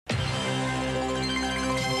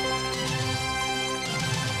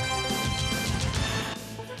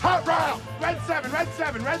Hot round! Red 7, red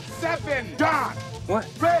 7, red 7! Don! What?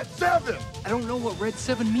 Red 7! I don't know what Red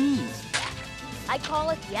 7 means. I call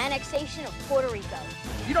it the annexation of Puerto Rico.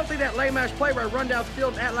 You don't think that lame-ass play where I run down the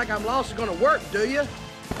field and act like I'm lost is gonna work, do you?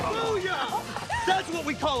 Booyah! That's what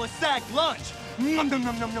we call a sack lunch. Nom, nom,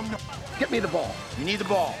 nom, nom, nom, nom. Get me the ball. You need the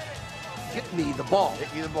ball. Get me the ball.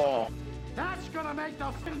 Get me the ball. That's gonna make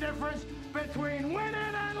the difference between winning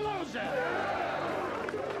and losing.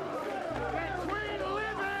 Between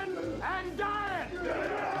living and dying.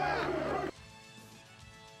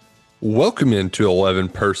 Welcome into 11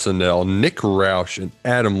 Personnel. Nick Roush and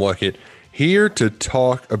Adam Luckett here to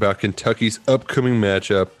talk about Kentucky's upcoming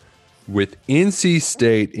matchup with NC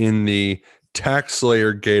State in the Tax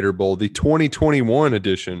Slayer Gator Bowl, the 2021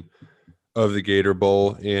 edition of the Gator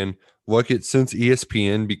Bowl. And Luckett, since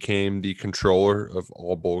ESPN became the controller of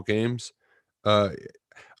all bowl games, I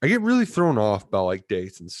get really thrown off by like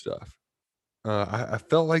dates and stuff. I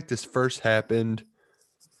felt like this first happened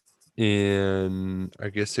in, I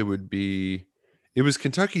guess it was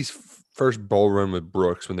Kentucky's first bowl run with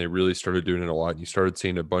Brooks when they really started doing it a lot. And you started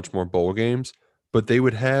seeing a bunch more bowl games, but they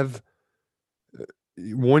would have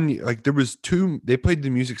one, like there was two, they played the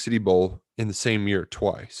Music City Bowl in the same year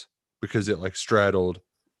twice because it like straddled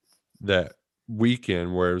that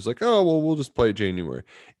weekend where it was like, oh, well, we'll just play January.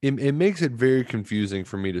 It makes it very confusing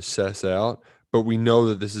for me to suss out, but we know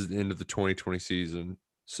that this is the end of the 2020 season.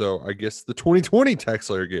 So I guess the 2020 Tax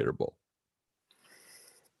Slayer Gator Bowl.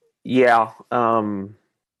 Yeah. NFL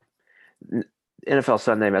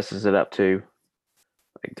Sunday messes it up too.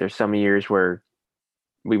 Like there's some years where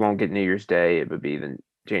we won't get New Year's Day. It would be the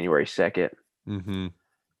January 2nd. Mm-hmm.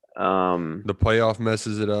 The playoff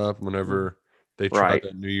messes it up whenever they try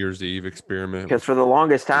that New Year's Eve experiment. Because for the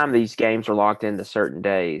longest time, these games were locked into certain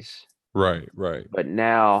days. Right. But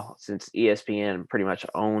now, since ESPN pretty much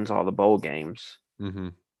owns all the bowl games, mm-hmm.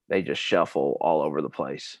 they just shuffle all over the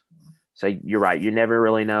place. So you're right. You never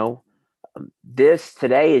really know.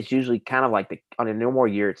 Today is usually kind of like on a normal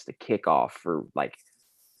year, it's the kickoff for like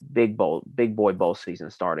big boy bowl season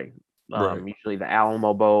starting. Usually the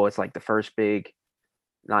Alamo Bowl, it's like the first big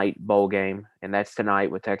night bowl game, and that's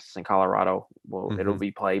tonight with Texas and Colorado. Well, It'll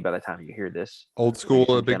be played by the time you hear this. Old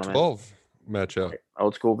school Big 12 matchup.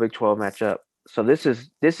 Old school Big 12 matchup. So this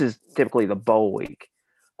is typically the bowl week,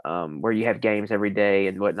 where you have games every day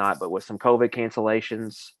and whatnot, but with some COVID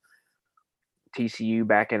cancellations, TCU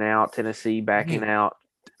backing out, Tennessee backing out,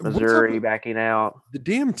 Missouri backing out. The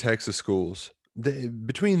damn Texas schools,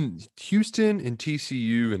 between Houston and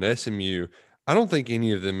TCU and SMU, I don't think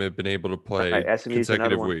any of them have been able to play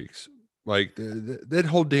consecutive weeks. Like that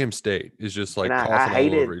whole damn state is just like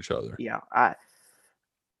tossing all over each other. Yeah,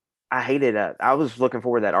 I hated it. I was looking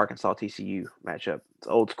forward to that Arkansas TCU matchup. It's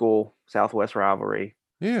old school Southwest rivalry.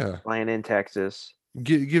 Yeah, playing in Texas.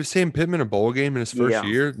 Give Sam Pittman a bowl game in his first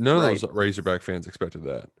year. None of those Razorback fans expected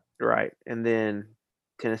that. Right, and then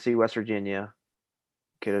Tennessee, West Virginia.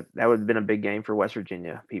 That would have been a big game for West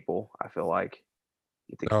Virginia people. I feel like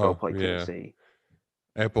you think go play Tennessee.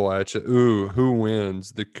 Appalachia. Ooh, who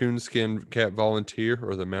wins? The Coonskin Cat Volunteer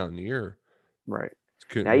or the Mountaineer? Right.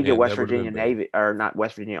 Now you get West Virginia Navy, or not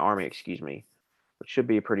West Virginia Army, excuse me. It should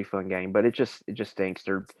be a pretty fun game, but it just stinks.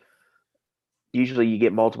 Usually you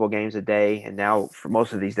get multiple games a day, and now for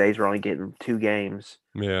most of these days we're only getting 2 games.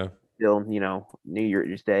 Yeah. Still, New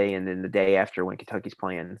Year's Day and then the day after when Kentucky's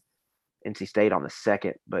playing NC State on the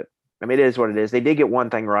 2nd. But I mean, it is what it is. They did get one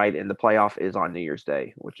thing right, and the playoff is on New Year's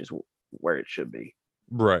Day, which is where it should be.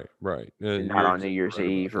 Right. And not on New Year's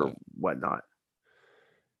Eve or whatnot.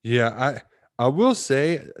 Yeah, I will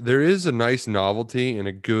say there is a nice novelty in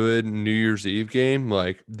a good New Year's Eve game.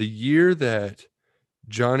 Like the year that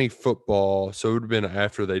Johnny Football, so it would have been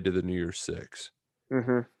after they did the New Year's Six.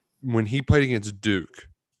 Mm-hmm. When he played against Duke,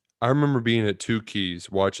 I remember being at Two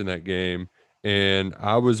Keys watching that game, and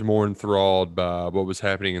I was more enthralled by what was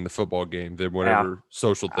happening in the football game than whatever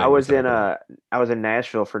social thing. I was in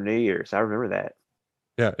Nashville for New Year's. I remember that.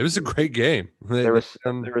 Yeah, it was a great game. There was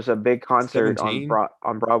a big concert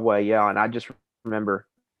on Broadway, and I just remember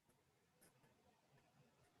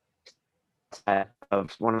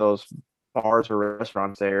of one of those bars or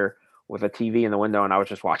restaurants there with a TV in the window, and I was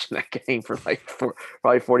just watching that game for like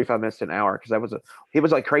probably 45 minutes to an hour because it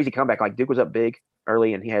was like crazy comeback. Like Duke was up big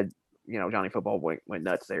early, and he had Johnny Football went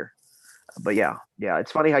nuts there. But yeah,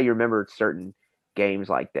 it's funny how you remember certain games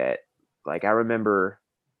like that. Like I remember.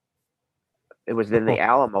 It was in the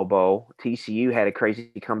Alamo Bowl. TCU had a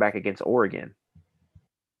crazy comeback against Oregon.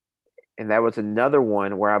 And that was another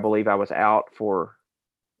one where I believe I was out for,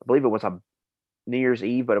 I believe it was a New Year's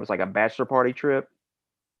Eve, but it was like a bachelor party trip.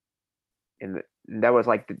 And that was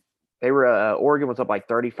like They were Oregon was up like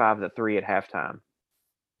 35-3 at halftime,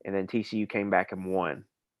 and then TCU came back and won.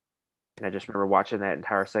 And I just remember watching that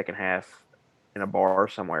entire second half in a bar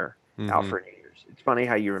somewhere out for New Year's. It's funny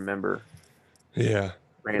how you remember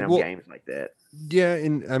random games like that. Yeah,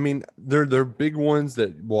 and I mean they're big ones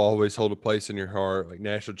that will always hold a place in your heart, like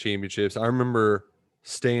national championships. I remember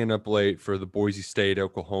staying up late for the Boise State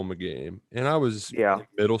Oklahoma game, and I was like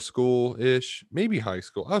middle school ish, maybe high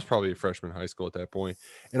school. I was probably a freshman in high school at that point,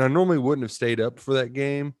 and I normally wouldn't have stayed up for that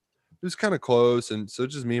game. It was kind of close, and so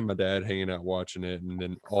just me and my dad hanging out watching it, and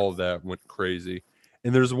then all of that went crazy.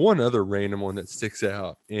 And there's one other random one that sticks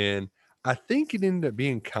out, and I think it ended up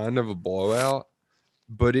being kind of a blowout,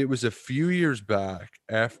 but it was a few years back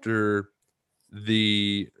after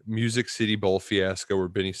the Music City Bowl fiasco where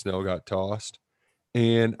Benny Snell got tossed.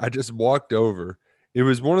 And I just walked over. It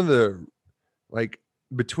was one of the, like,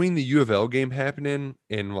 between the U of L game happening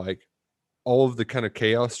and like all of the kind of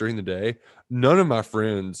chaos during the day, none of my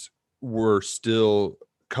friends were still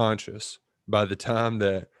conscious by the time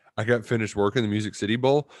that I got finished working the Music City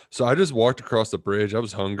Bowl. So I just walked across the bridge. I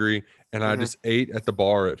was hungry, and I just ate at the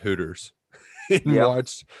bar at Hooters and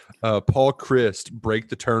watched Paul Christ break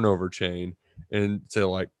the turnover chain and say,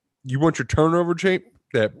 like, you want your turnover chain?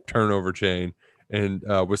 That turnover chain. And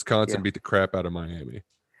Wisconsin beat the crap out of Miami.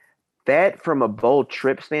 That, from a bowl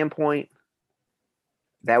trip standpoint,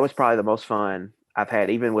 that was probably the most fun I've had,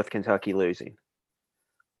 even with Kentucky losing.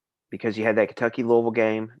 Because you had that Kentucky-Louisville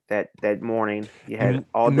game that morning. You had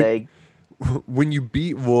all day. When you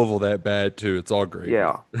beat Louisville that bad, too, it's all great.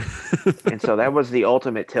 Yeah. And so that was the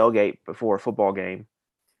ultimate tailgate before a football game.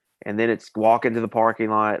 And then it's walk into the parking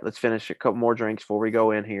lot. Let's finish a couple more drinks before we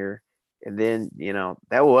go in here. And then,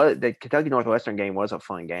 that was the Kentucky Northwestern game was a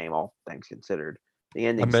fun game, all things considered. The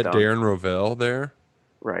ending. I met Darren Rovell there.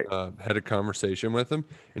 Right. Had a conversation with him,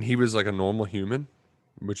 and he was like a normal human,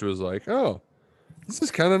 which was like, oh, this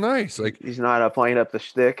is kind of nice. Like, he's not playing up the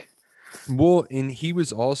shtick. Well, and he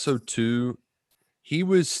was also he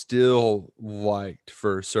was still liked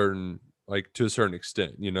for a certain, like, to a certain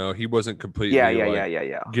extent. He wasn't completely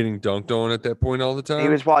getting dunked on at that point all the time. He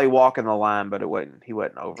was probably walking the line, but he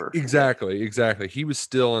wasn't over. Exactly. He was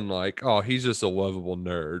still in like, oh, he's just a lovable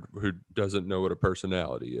nerd who doesn't know what a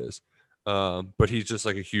personality is. But he's just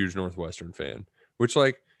like a huge Northwestern fan, which,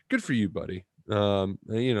 like, good for you, buddy.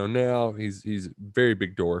 Now he's a very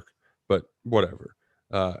big dork, but whatever.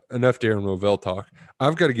 Enough Darren Rovell talk.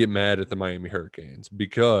 I've got to get mad at the Miami Hurricanes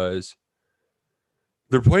because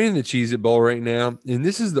they're playing the Cheez-It Bowl right now, and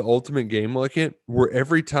this is the ultimate game like it, where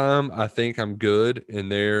every time I think I'm good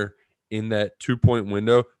and they're in that 2-point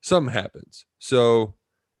window, something happens. So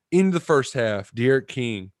in the first half, Derek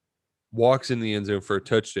King walks in the end zone for a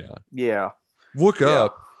touchdown. Yeah. Look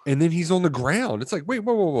up, and then he's on the ground. It's like, wait,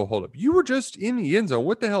 whoa, hold up. You were just in the end zone.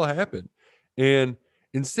 What the hell happened? And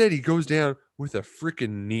instead, he goes down with a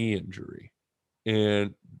freaking knee injury.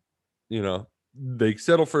 And, they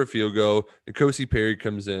settle for a field goal. N'Kosi Perry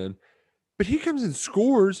comes in. But he comes and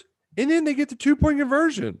scores, and then they get the 2-point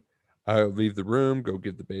conversion. I leave the room, go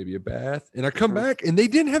give the baby a bath, and I come back, and they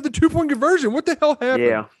didn't have the 2-point conversion. What the hell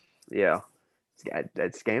happened? Yeah.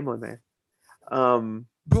 That's gambling, man.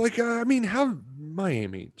 But, like, I mean, how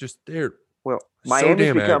Miami, just they're Miami's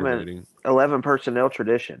so becoming 11 personnel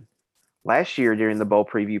tradition. Last year during the bowl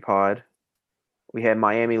preview pod, we had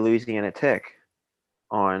Miami Louisiana Tech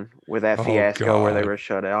on with that fiasco where they were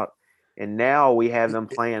shut out. And now we have them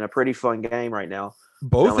playing a pretty fun game right now.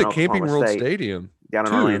 Both at Camping World Stadium. Down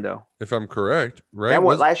in Orlando. If I'm correct, right?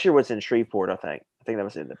 Last year was in Shreveport, I think. I think that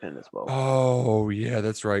was the Independence Bowl. Oh, yeah,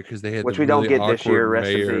 that's right. Because they had we don't get this year, rest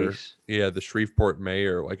in peace. Yeah, the Shreveport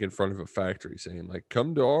mayor, like, in front of a factory saying, like,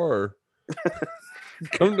 come to our town.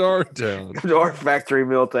 Come to our factory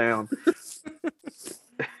mill town.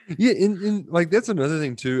 Yeah, and like, that's another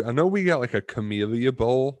thing, too. I know we got, like, a Camellia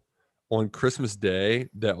Bowl on Christmas Day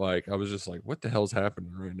that, like, I was just like, what the hell's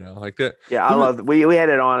happening right now? Like that. Yeah, I loved it. We had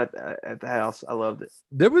it on at the house. I loved it.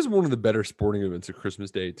 That was one of the better sporting events of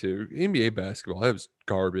Christmas Day, too. NBA basketball, that was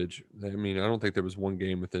garbage. I mean, I don't think there was one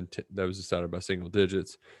game within that was decided by single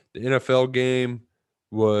digits. The NFL game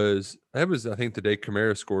was, I think, the day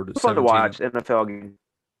Kamara scored. It was fun to watch, NFL game.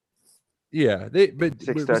 Yeah,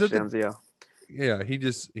 6 touchdowns, Yeah,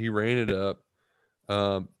 he ran it up.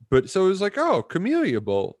 But so it was like, oh, Camellia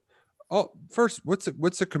Bowl. Oh, first, what's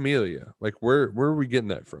a Camellia? Like, where are we getting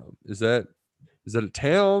that from? Is that a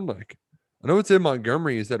town? Like, I know it's in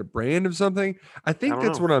Montgomery. Is that a brand of something? I think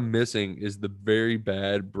that's what I'm missing is the very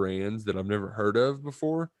bad brands that I've never heard of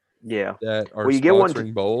before. Yeah, that are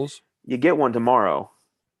sponsoring bowls. You get one tomorrow.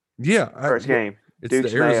 Yeah, first game. It's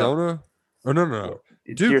Duke's the Arizona. Mayo. Oh no.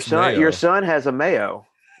 Duke's your son has a Mayo.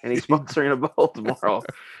 and he's sponsoring a bowl tomorrow.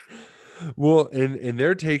 Well, and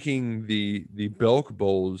they're taking the Belk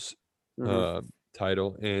Bowls Mhm.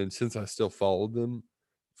 title, and since I still followed them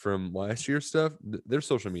from last year's stuff, their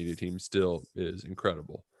social media team still is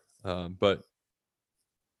incredible. But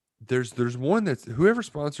there's one that's whoever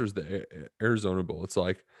sponsors the Arizona Bowl. It's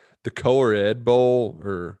like the Color Ed Bowl,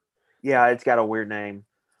 or Yeah, it's got a weird name.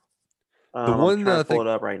 the I'm one trying that to pull it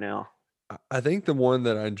up right now. I think the one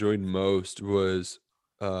that I enjoyed most was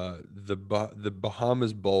the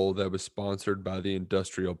Bahamas Bowl that was sponsored by the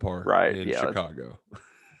Industrial Park Right, in yeah. Chicago.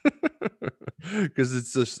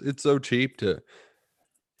 Because it's so cheap to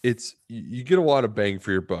you get a lot of bang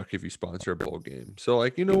for your buck if you sponsor a bowl game. So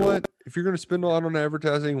like, you know what? If you're gonna spend a lot on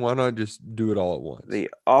advertising, why not just do it all at once? The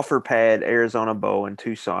Offer Pad Arizona Bowl in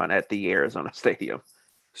Tucson at the Arizona Stadium.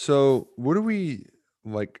 So what do we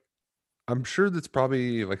like? I'm sure that's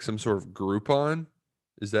probably like some sort of Groupon.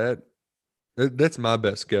 Is that's my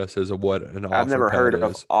best guess as of what an offer I've never heard pad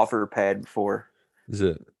of is. Offer Pad before. Is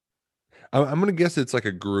it? I'm gonna guess it's like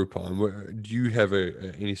a Groupon. Do you have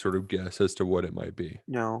any sort of guess as to what it might be?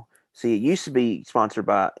 No. See, it used to be sponsored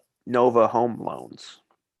by Nova Home Loans,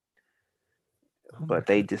 Oh my but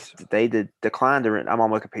they goodness. declined to. I'm on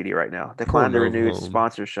Wikipedia right now. Declined to Nova renew its Home.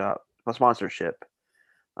 sponsorship.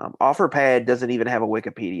 OfferPad doesn't even have a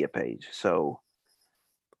Wikipedia page, so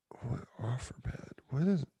What offer pad? What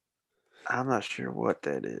is? I'm not sure what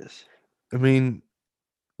that is. I mean,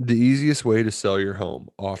 the easiest way to sell your home,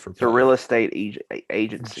 offer It's a pad. real estate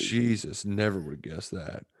agency. Jesus, never would have guessed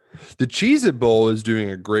that. The Cheez It Bowl is doing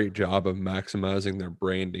a great job of maximizing their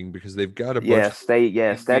branding because they've got a bunch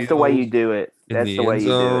Yes, that's the way you deals do it. in That's the the way end you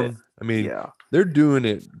do it. zone. I mean, Yeah. they're doing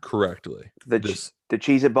it correctly. The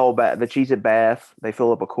Cheez It Bowl, the Cheez It bath, they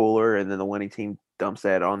fill up a cooler and then the winning team dumps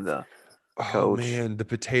that on the Oh coach. man, the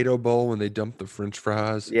Potato Bowl when they dump the French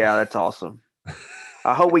fries. Yeah, that's awesome.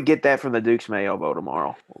 I hope we get that from the Duke's Mayo Bowl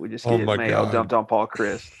tomorrow. We just Oh get my Mayo God. dumped on Paul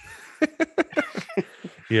Chris.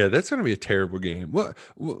 Yeah, that's going to be a terrible game.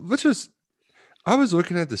 Let's just. I was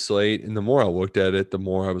looking at the slate, and the more I looked at it, the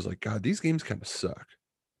more I was like, God, these games kind of suck.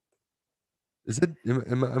 Is it?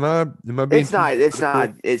 Am I being?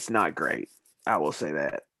 It's not great. I will say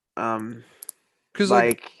that.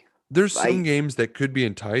 Because there's some games that could be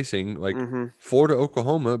enticing, like mhm. Florida,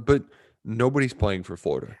 Oklahoma, but nobody's playing for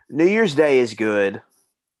Florida. New Year's Day is good.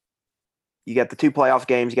 You got the two playoff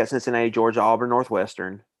games. You got Cincinnati, Georgia, Auburn,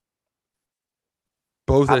 Northwestern.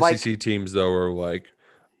 Both SEC teams, though, are like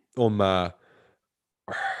on my.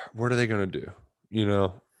 What are they going to do? You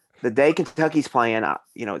know, the day Kentucky's playing,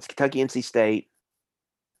 it's Kentucky, NC State.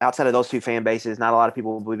 Outside of those two fan bases, not a lot of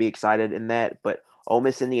people will be excited in that, but Ole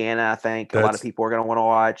Miss, Indiana, I think a lot of people are going to want to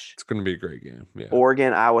watch. It's going to be a great game. Yeah.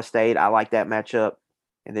 Oregon, Iowa State, I like that matchup.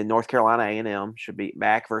 And then North Carolina A&M should be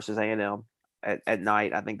Mac versus A&M at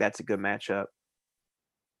night. I think that's a good matchup.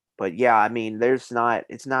 But yeah, I mean, it's not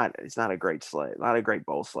a great slate, not a great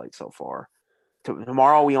bowl slate so far.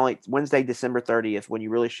 Tomorrow Wednesday, December 30th, when you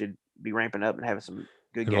really should be ramping up and having some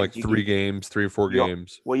good games. Like 3 or 4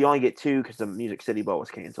 games. Well, you only get 2 because the Music City Bowl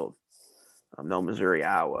was canceled. No Missouri,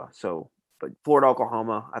 Iowa. But Florida,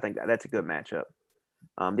 Oklahoma, I think that's a good matchup.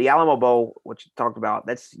 The Alamo Bowl, which you talked about,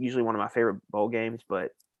 that's usually one of my favorite bowl games,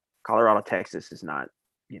 but Colorado, Texas is not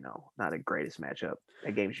the greatest matchup.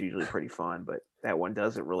 That game's usually pretty fun, but that one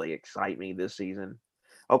doesn't really excite me this season.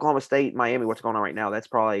 Oklahoma State, Miami, what's going on right now, that's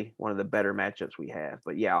probably one of the better matchups we have.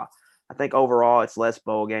 But yeah, I think overall it's less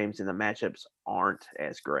bowl games and the matchups aren't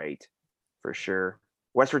as great for sure.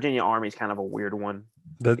 West Virginia Army is kind of a weird one.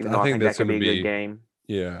 I think that's that could going to be a be good game.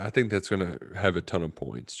 Yeah, I think that's going to have a ton of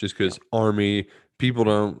points just because Army people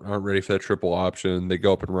aren't ready for that triple option. They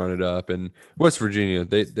go up and run it up, and West Virginia,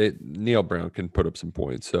 they Neil Brown can put up some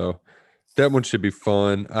points, so that one should be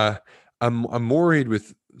fun. I'm worried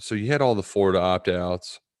with. So you had all the Florida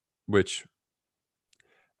opt-outs, which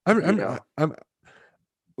I'm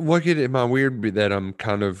look at it. Am I weird that I'm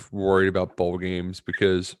kind of worried about bowl games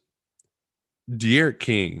because De'Aaron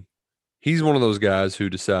King, he's one of those guys who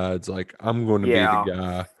decides like I'm going to be the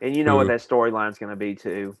guy, and you know what that storyline's going to be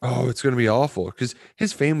too. Oh, it's going to be awful because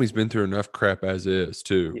his family's been through enough crap as is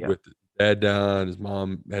too. Yeah. With his dad dying, his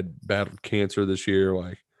mom had battled cancer this year.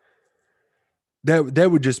 Like that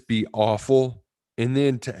would just be awful. And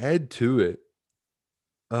then to add to it,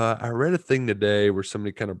 I read a thing today where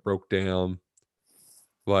somebody kind of broke down,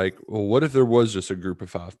 like, well, what if there was just a group of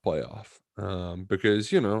 5 playoff?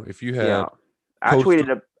 Because if you had, I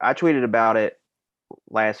tweeted about it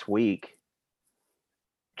last week.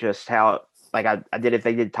 Just how, like, I did if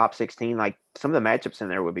they did top 16, like some of the matchups in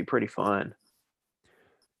there would be pretty fun,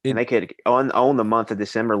 and they could own the month of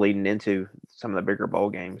December leading into some of the bigger bowl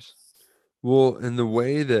games. Well, and the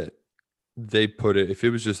way that they put it, if it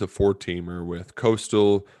was just a four-teamer with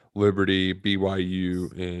Coastal, Liberty,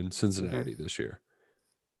 BYU, and Cincinnati this year,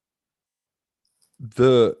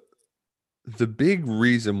 the big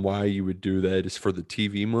reason why you would do that is for the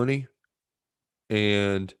TV money.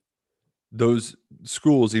 And those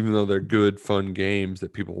schools, even though they're good, fun games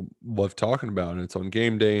that people love talking about, and it's on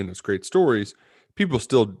game day and it's great stories, people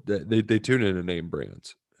still they tune in to name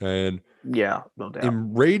brands. And Yeah, no doubt.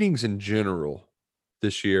 in ratings in general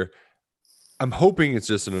this year, I'm hoping it's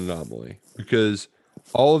just an anomaly because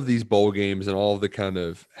all of these bowl games and all of the kind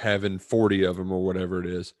of having 40 of them or whatever it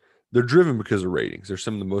is, they're driven because of ratings. They're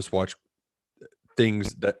some of the most watched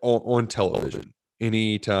things that on television,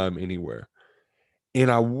 anytime, anywhere. And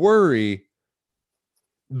I worry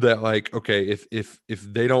that, like, okay, if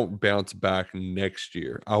they don't bounce back next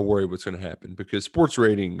year, I'll worry what's going to happen because sports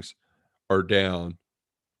ratings are down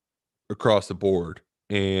across the board,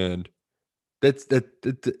 and that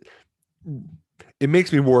it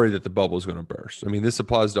makes me worry that the bubble is going to burst. I mean, this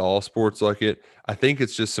applies to all sports like it. I think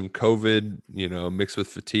it's just some COVID, mixed with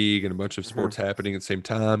fatigue and a bunch of sports happening at the same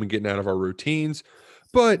time and getting out of our routines.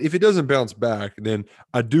 But if it doesn't bounce back, then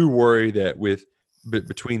I do worry that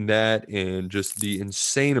between that and just the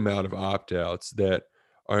insane amount of opt-outs that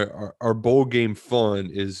our bowl game fun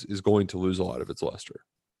is going to lose a lot of its luster.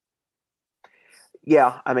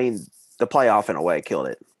 Yeah, I mean, the playoff in a way killed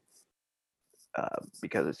it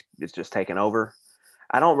because it's just taken over.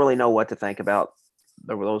 I don't really know what to think about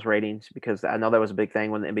those ratings because I know that was a big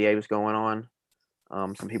thing when the NBA was going on.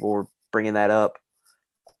 Some people were bringing that up,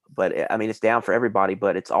 but I mean, it's down for everybody.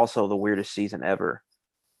 But it's also the weirdest season ever.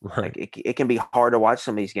 Right. Like it can be hard to watch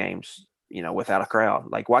some of these games, without a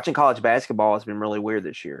crowd. Like watching college basketball has been really weird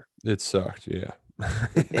this year. It sucked, yeah.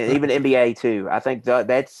 And even NBA too. I think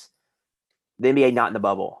that's the NBA not in the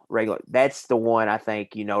bubble regular. That's the one I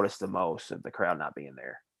think you notice the most of the crowd not being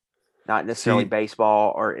there. Not necessarily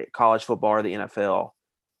baseball or college football or the NFL,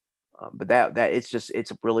 but that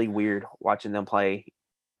it's really weird watching them play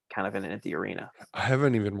kind of in an empty arena. I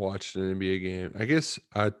haven't even watched an NBA game. I guess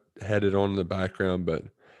I had it on in the background, but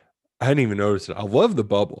I hadn't even noticed it. I love the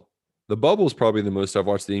bubble. The bubble is probably the most I've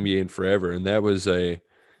watched the NBA in forever, and that was the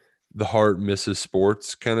heart misses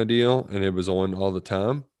sports kind of deal, and it was on all the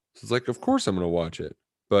time. So it's like, of course I'm going to watch it.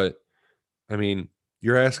 But, I mean,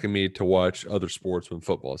 you're asking me to watch other sports when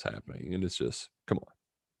football is happening, and it's just, come on.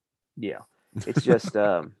 Yeah. It's just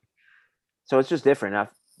so it's just different.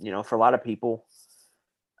 For a lot of people,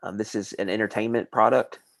 this is an entertainment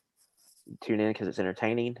product. You tune in because it's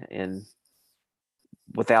entertaining, and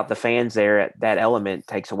without the fans there, that element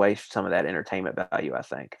takes away some of that entertainment value, I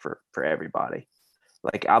think, for everybody.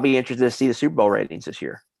 Like, I'll be interested to see the Super Bowl ratings this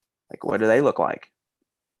year. Like, what do they look like?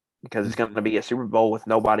 Because it's going to be a Super Bowl with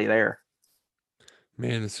nobody there.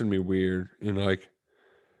 Man, it's going to be weird. Like,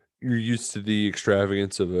 you're used to the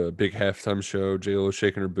extravagance of a big halftime show, J-Lo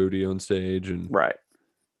shaking her booty on stage, and right.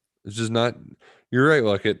 It's just not. You're right.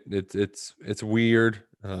 Like it's weird.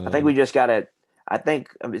 I think we just got to. I think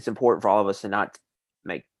it's important for all of us to not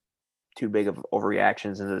make too big of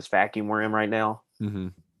overreactions into this vacuum we're in right now. Mm-hmm.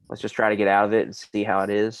 Let's just try to get out of it and see how it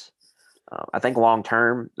is. I think long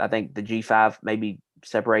term, I think the G5 maybe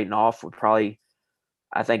separating off would probably.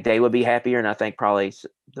 I think they would be happier, and I think probably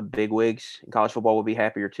the big wigs in college football would be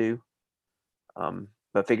happier too.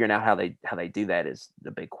 But figuring out how they do that is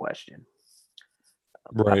the big question.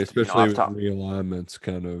 Right, especially with realignments,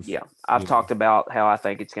 kind of. Yeah, I've talked about how I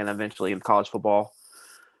think it's going to eventually in college football,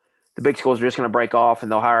 the big schools are just going to break off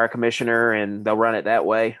and they'll hire a commissioner and they'll run it that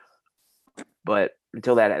way. But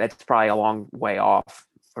until that's probably a long way off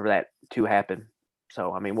for that to happen.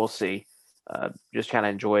 So, I mean, we'll see. Just kind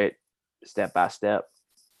of enjoy it step by step.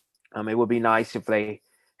 It would be nice if they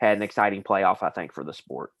had an exciting playoff, I think, for the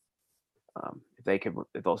sport.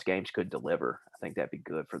 If those games could deliver, I think that'd be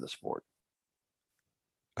good for the sport.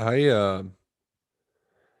 I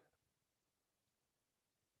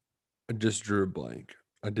just drew a blank.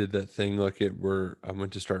 I did that thing where I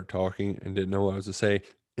went to start talking and didn't know what I was to say.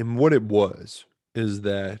 And what it was is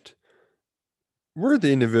that we're at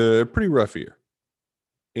the end of a pretty rough year.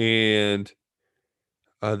 And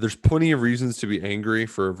there's plenty of reasons to be angry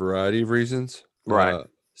for a variety of reasons. Right.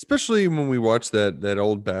 Especially when we watch that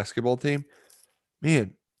old basketball team.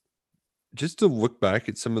 Man, just to look back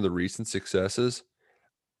at some of the recent successes,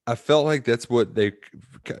 I felt like that's what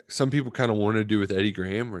some people kind of want to do with Eddie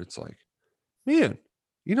Graham, where it's like, man,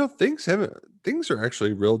 things are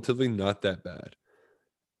actually relatively not that bad.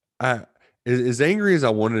 As angry as I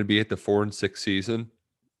wanted to be at the 4-6 season,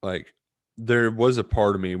 like there was a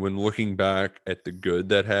part of me when looking back at the good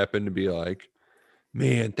that happened to be like,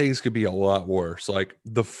 man, things could be a lot worse. Like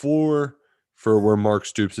the floor for where Mark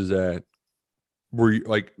Stoops is at. Where you,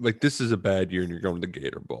 like this is a bad year and you're going to the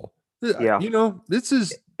Gator Bowl. Yeah. This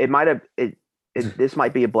is It might have this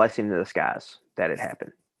might be a blessing in disguise that it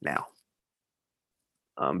happened now.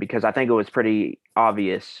 Because I think it was pretty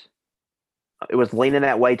obvious. It was leaning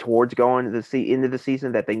that way towards going into the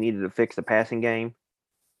season that they needed to fix the passing game.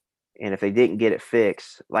 And if they didn't get it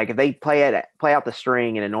fixed, like if they play out the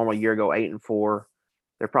string in a normal year, go 8-4,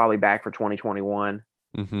 they're probably back for 2021.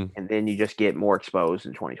 And then you just get more exposed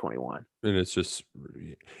in 2021. And it's just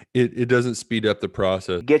it doesn't speed up the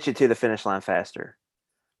process. Get you to the finish line faster,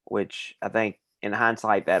 which I think in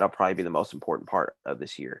hindsight that'll probably be the most important part of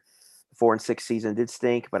this year. The 4-6 season did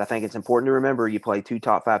stink, but I think it's important to remember you play 2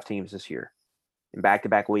 top 5 teams this year in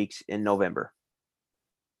back-to-back weeks in November.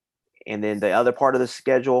 And then the other part of the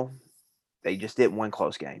schedule, they just didn't win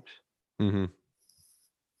close games.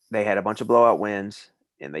 They had a bunch of blowout wins,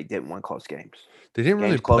 and they didn't win close games. They didn't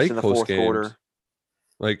really play in the close games. Quarter.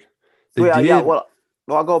 Like they did. Yeah. Well,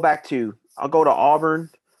 I'll go to Auburn,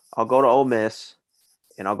 I'll go to Ole Miss,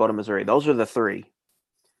 and I'll go to Missouri. Those are the 3.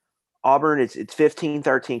 Auburn, it's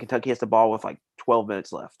 15-13. Kentucky has the ball with like 12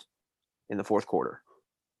 minutes left in the fourth quarter.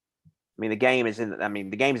 I mean, the game is in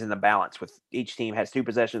the balance with each team has 2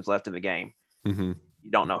 possessions left in the game. You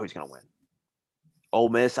don't know who's going to win. Ole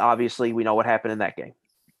Miss, obviously, we know what happened in that game.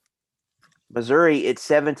 Missouri, it's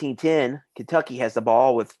 17-10. Kentucky has the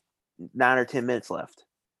ball with 9 or 10 minutes left.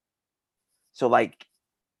 So, like,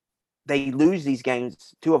 they lose these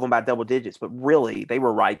games, 2 of them by double digits, but really, they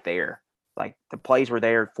were right there. Like, the plays were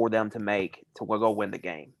there for them to make to go win the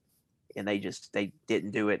game. And they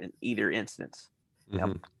didn't do it in either instance.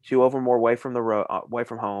 Now, 2 of them were away from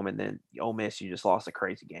home, and then Ole Miss, you just lost a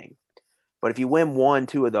crazy game. But if you win 1,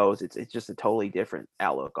 2 of those, it's just a totally different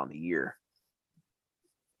outlook on the year.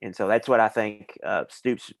 And so that's what I think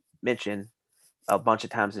Stoops mentioned a bunch of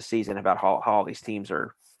times this season about how all these teams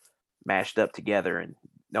are mashed up together and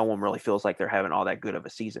no one really feels like they're having all that good of a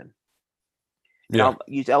season. Yeah. I'll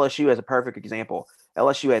use LSU as a perfect example.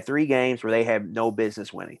 LSU had 3 games where they had no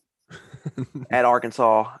business winning. At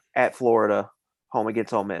Arkansas, at Florida, home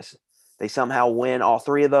against Ole Miss. They somehow win all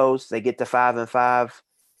 3 of those. They get to 5-5.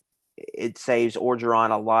 It saves Orgeron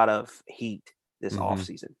a lot of heat this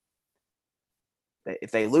offseason.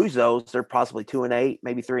 If they lose those, they're possibly 2-8,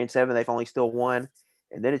 maybe 3-7. They've only still won,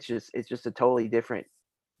 and then it's just a totally different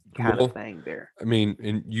kind of thing there. I mean,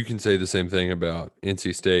 and you can say the same thing about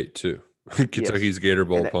NC State too. Kentucky's Gator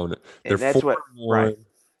Bowl opponent. They're 4-1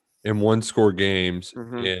 in 1-score games,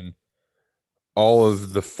 and all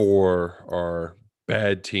of the 4 are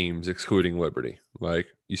bad teams, excluding Liberty. Like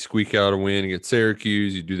you squeak out a win against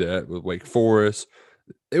Syracuse, you do that with Wake Forest.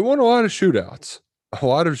 They won a lot of shootouts.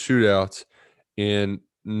 In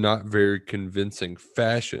not very convincing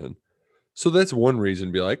fashion. So that's one reason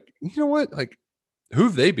to be like, you know what? Like, who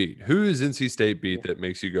have they beat? Who is NC State beat that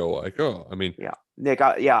makes you go like, oh, I mean. Yeah. Nick,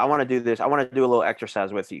 I want to do this. I want to do a little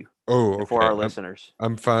exercise with you. Oh, okay. For our listeners.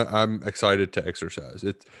 I'm fine. I'm excited to exercise.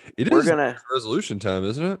 It is resolution time,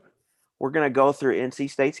 isn't it? We're going to go through NC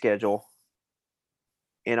State schedule.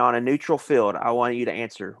 And on a neutral field, I want you to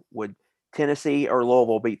answer, would Tennessee or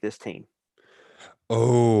Louisville beat this team?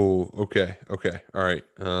 Oh, okay. All right.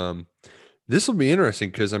 This will be interesting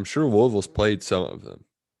because I'm sure Louisville's played some of them.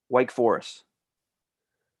 Wake Forest.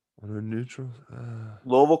 On a neutral?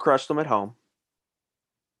 Louisville crushed them at home.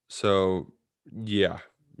 So, yeah,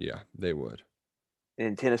 they would.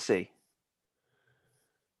 In Tennessee.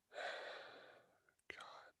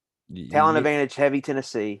 God. Talent advantage, heavy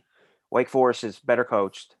Tennessee. Wake Forest is better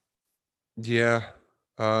coached. Yeah.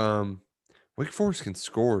 Wake Forest can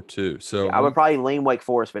score too. So I would probably lean Wake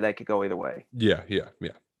Forest, but that could go either way. Yeah.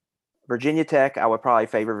 Virginia Tech, I would probably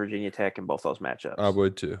favor Virginia Tech in both those matchups. I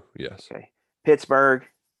would too. Yes. Okay. Pittsburgh,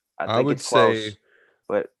 I think would it's close,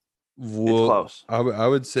 but it's close. I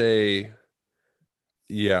would say,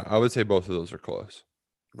 yeah, I would say both of those are close.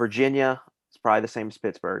 Virginia is probably the same as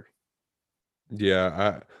Pittsburgh.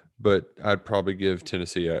 Yeah, but I'd probably give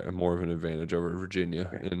Tennessee a more of an advantage over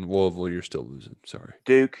Virginia. Okay. And Louisville, you're still losing. Sorry.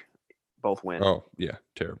 Duke, both win. Oh, yeah,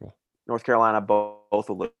 terrible. North Carolina, both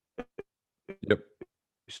will lose. Yep.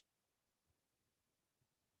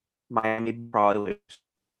 Miami probably lose.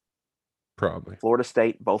 Probably. Florida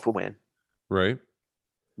State, both will win. Right.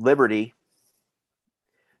 Liberty.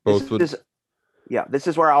 Both would. This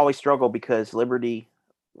is where I always struggle because Liberty,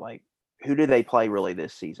 like, who do they play really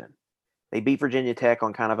this season? They beat Virginia Tech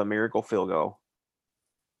on kind of a miracle field goal.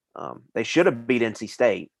 They should have beat NC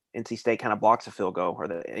State. NC State kind of blocks a field goal, or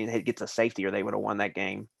it gets a safety, or they would have won that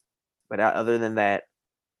game. But other than that,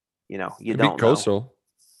 you don't know. Coastal.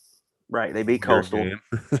 Right, they beat Coastal.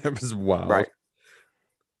 That was wild. Right.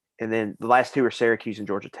 and then the last two are Syracuse and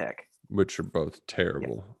Georgia Tech. which are both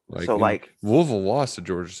terrible. So, and like- Louisville lost to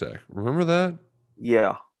Georgia Tech. Remember that?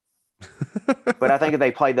 Yeah, but I think if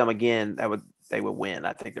they played them again, they would win.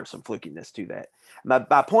 I think there's some flukiness to that.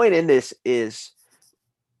 My point in this is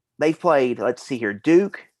they've played. Let's see here: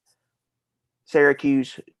 Duke,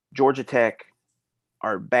 Syracuse, Georgia Tech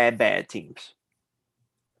are bad teams.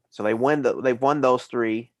 So they've won those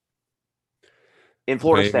three. In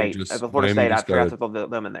Florida State, I forgot to throw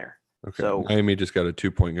them in there. Okay. So Miami just got a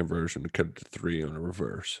 2-point conversion to cut it to 3 on a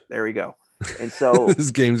reverse. there we go. And so This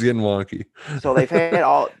game's getting wonky. So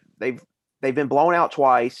they've been blown out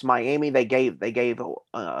twice. Miami they gave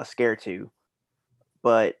a scare to,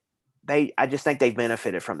 but I just think they've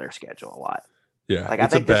benefited from their schedule a lot. Yeah, Like,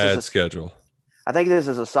 it's I think a this is bad a- schedule. I think this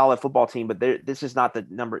is a solid football team, but this is not the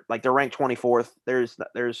number. Like they're ranked 24th. They're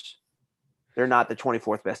not the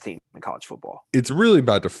 24th best team in college football. It's really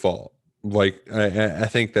by default. Like I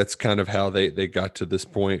think that's kind of how they got to this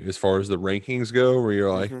point as far as the rankings go, where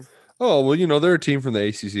you're like, Mhm. oh well, they're a team from the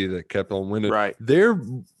ACC that kept on winning. Right.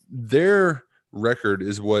 Their record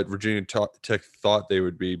is what Virginia Tech thought they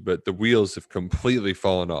would be, but the wheels have completely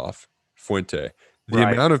fallen off Fuente. The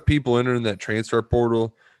Right. amount of people entering that transfer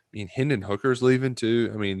portal. I mean, Hendon Hooker's leaving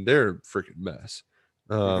too. I mean, they're a freaking mess.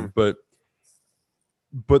 But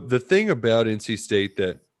the thing about NC State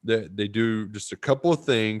that they do just a couple of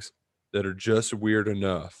things that are just weird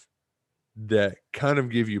enough that kind of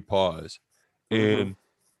give you pause. And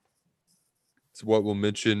it's what we'll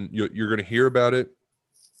mention. You're going to hear about it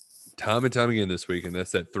time and time again this week, and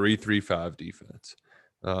that's that 3-3-5 defense.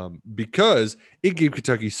 Because it gave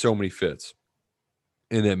Kentucky so many fits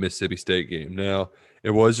in that Mississippi State game. Now, it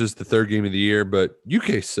was just the third game of the year, but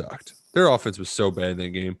UK sucked. Their offense was so bad in that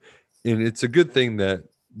game. And it's a good thing that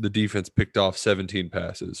the defense picked off 17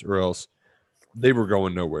 passes, or else they were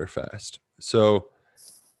going nowhere fast. So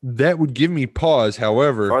that would give me pause.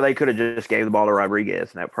 However, Or they could have just gave the ball to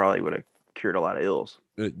Rodriguez, and that probably would have cured a lot of ills.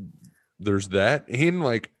 there's that. And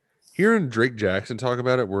like hearing Drake Jackson talk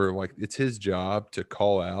about it, where like it's his job to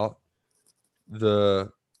call out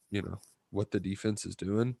the, what the defense is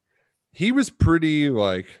doing. He was pretty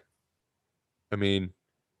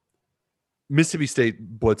Mississippi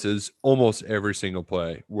State blitzes almost every single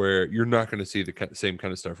play, where you're not going to see the same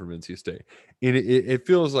kind of stuff from NC State. And it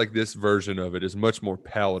feels like this version of it is much more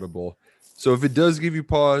palatable. So if it does give you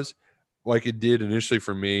pause, like it did initially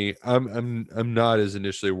for me, I'm not as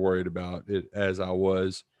initially worried about it as I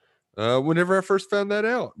was whenever I first found that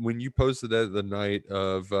out, when you posted that the night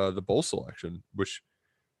of the bowl selection, which,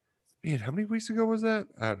 man, how many weeks ago was that?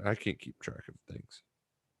 I can't keep track of things.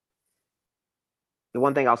 The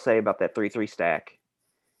one thing I'll say about that 3-3 stack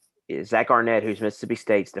is Zach Arnett, who's Mississippi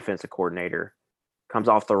State's defensive coordinator, comes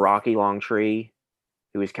off the Rocky Longtree,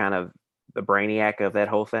 who is kind of the brainiac of that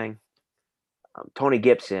whole thing. Tony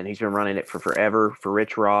Gibson, he's been running it for forever for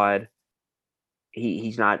Rich Rod.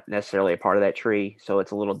 He's not necessarily a part of that tree, so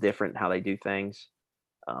it's a little different how they do things.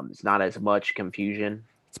 It's not as much confusion.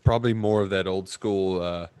 It's probably more of that old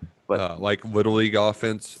school, like little league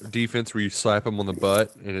defense, where you slap them on the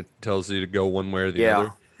butt and it tells you to go one way or the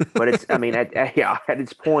other. But it's, at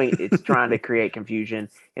its point, it's trying to create confusion,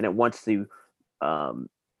 and it wants to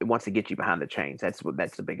get you behind the chains. That's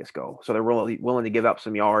the biggest goal. So they're really willing to give up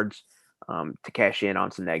some yards to cash in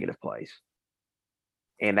on some negative plays,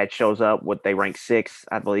 and that shows up. What they rank 6th,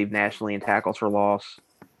 I believe, nationally in tackles for loss.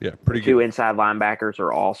 Yeah, pretty The two good. inside linebackers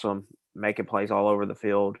are awesome, making plays all over the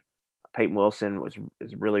field. Peyton Wilson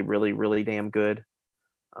is really, really, really damn good.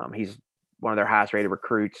 He's one of their highest rated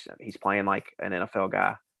recruits. He's playing like an NFL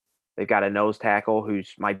guy. They've got a nose tackle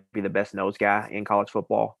who's might be the best nose guy in college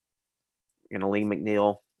football. And Lee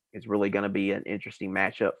McNeil is really going to be an interesting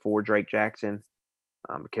matchup for Drake Jackson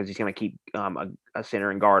because he's going to keep a center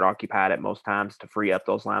and guard occupied at most times to free up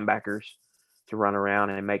those linebackers to run around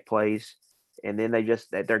and make plays. And then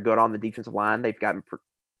they're good on the defensive line. They've gotten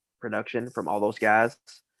production from all those guys.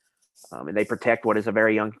 And they protect what is a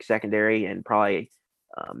very young secondary and probably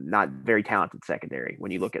not very talented secondary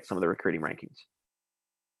when you look at some of the recruiting rankings.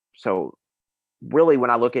 So really, when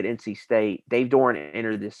I look at NC State, Dave Doran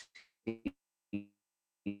entered this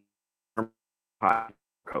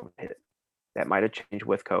COVID hit. That might have changed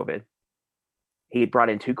with COVID. He brought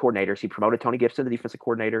in 2 coordinators. He promoted Tony Gibson, the defensive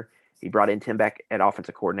coordinator. He brought in Tim Beck at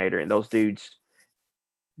offensive coordinator. And those dudes,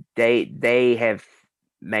 they have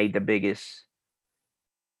made the biggest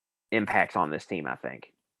impacts on this team, I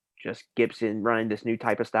think. Just Gibson running this new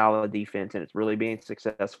type of style of defense, and it's really being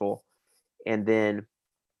successful. And then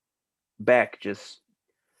Beck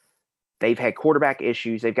they've had quarterback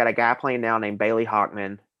issues. They've got a guy playing now named Bailey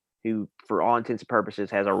Hockman, who, for all intents and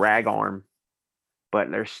purposes, has a rag arm but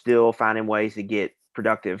they're still finding ways to get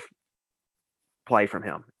productive play from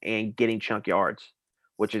him and getting chunk yards,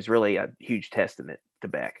 which is really a huge testament to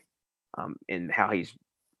Beck in how he's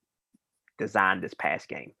designed this pass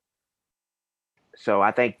game. So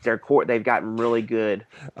I think they've gotten really good.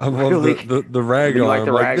 I love the rag arm. Like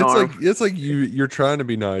the rag arm? It's like you're trying to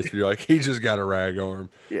be nice, but you're like, he just got a rag arm.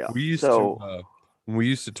 Yeah. We used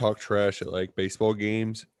to talk trash at like baseball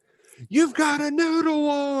games. You've got a noodle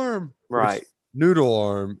arm, right? Noodle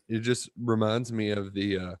arm. It just reminds me of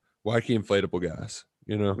the wacky inflatable guys,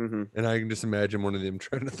 you know. Mm-hmm. And I can just imagine one of them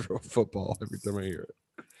trying to throw a football every time I hear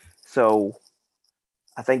it. So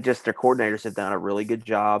I think just their coordinators have done a really good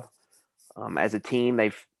job. As a team,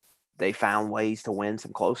 they found ways to win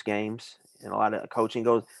some close games, and a lot of coaching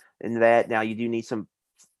goes into that. Now you do need some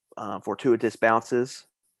fortuitous bounces,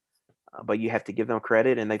 but you have to give them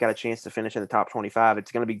credit, and they got a chance to finish in the top 25.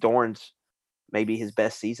 It's going to be Dorn's maybe his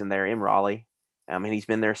best season there in Raleigh. I mean, he's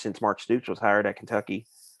been there since Mark Stoops was hired at Kentucky,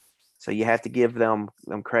 so you have to give them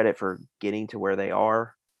credit for getting to where they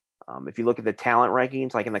are. If you look at the talent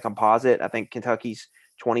rankings, like in the composite, I think Kentucky's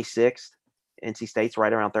 26th. NC State's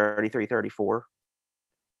right around 33, 34.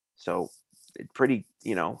 So pretty,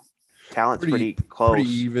 talent's pretty close. Pretty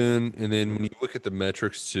even. And then when you look at the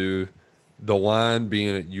metrics too, the line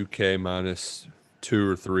being at UK minus 2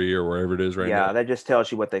 or 3 or wherever it is right now. Yeah, that just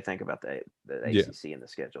tells you what they think about the ACC and the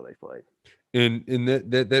schedule they played. And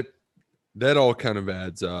that all kind of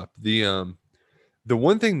adds up. The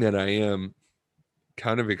one thing that I am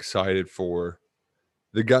kind of excited for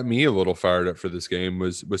that got me a little fired up for this game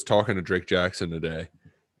was talking to Drake Jackson today.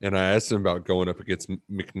 And I asked him about going up against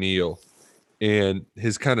McNeil, and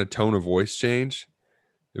his kind of tone of voice changed.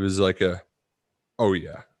 It was like oh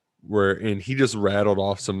yeah. And he just rattled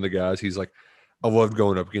off some of the guys. He's like, I loved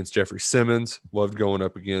going up against Jeffrey Simmons, loved going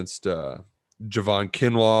up against Javon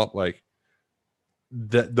Kinlaw. Like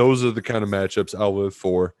those are the kind of matchups I live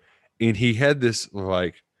for. And he had this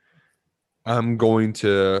like, I'm going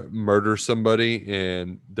to murder somebody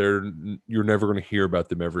and you're never going to hear about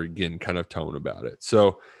them ever again kind of tone about it.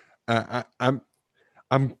 So I have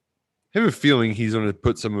a feeling he's going to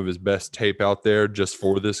put some of his best tape out there just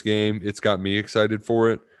for this game. It's got me excited for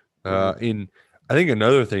it. And I think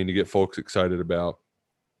another thing to get folks excited about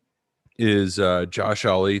is Josh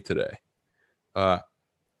Ali today.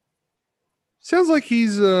 Sounds like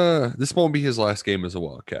this won't be his last game as a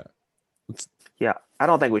Wildcat. Yeah, I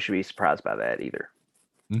don't think we should be surprised by that either.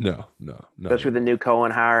 No. Especially with the new Cohen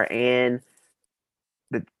hire and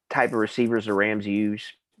the type of receivers the Rams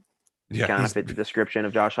use. Yeah, kind of fit the description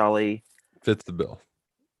of Josh Ali. Fits the bill.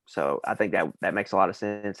 So I think that makes a lot of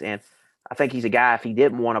sense. And I think he's a guy, if he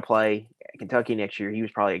didn't want to play at Kentucky next year, he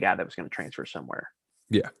was probably a guy that was going to transfer somewhere.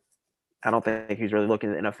 Yeah. I don't think he's really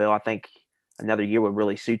looking at the NFL. I think another year would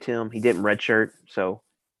really suit him. He didn't redshirt, so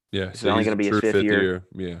it's only going to be his fifth year.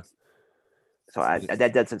 Yeah. So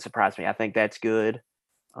that doesn't surprise me. I think that's good.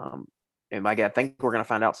 And I think we're going to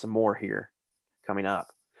find out some more here coming up.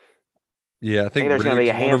 Yeah, I think there's going to be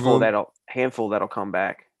a handful that'll come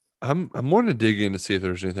back. I'm wanting to dig in to see if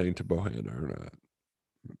there's anything to Bohanna or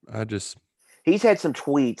not. He's had some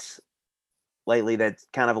tweets lately that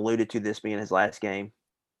kind of alluded to this being his last game.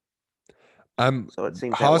 So it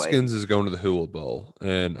seems Hoskins is going to the Hula Bowl,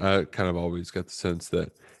 and I kind of always got the sense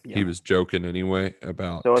that he was joking anyway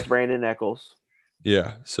about. So it's Brandon Eccles.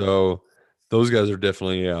 Yeah, so those guys are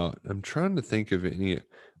definitely out. I'm trying to think of any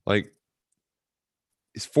like.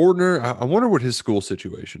 Is Fortner? I wonder what his school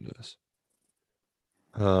situation is.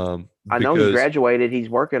 I know he graduated. He's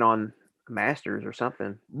working on a master's or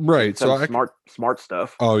something. Right. So smart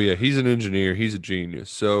stuff. Oh yeah, he's an engineer. He's a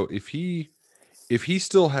genius. So if he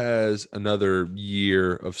still has another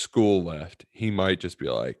year of school left, he might just be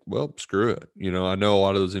like, well, screw it. I know a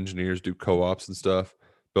lot of those engineers do co-ops and stuff,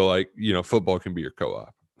 but football can be your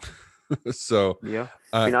co-op. So yeah,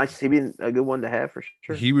 it'd be nice. He'd be a good one to have for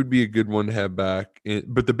sure. He would be a good one to have back.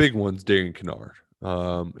 But the big one's Darian Kennard.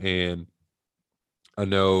 And I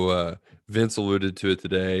know Vince alluded to it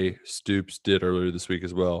today. Stoops did earlier this week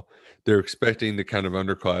as well. They're expecting the kind of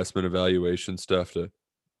underclassmen evaluation stuff to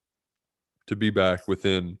be back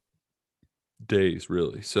within days,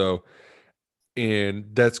 really. So, and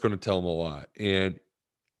that's going to tell them a lot. And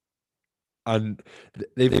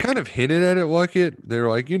they've kind of hinted at it like it. They're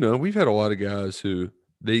like, we've had a lot of guys who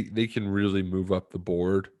they can really move up the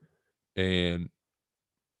board. And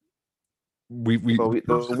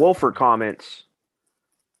the Wolford comments,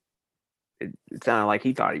 it sounded like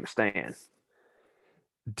he thought he was staying.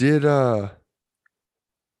 You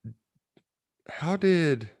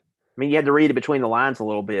had to read it between the lines a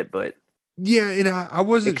little bit, but yeah, and I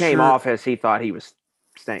wasn't. It came off as he thought he was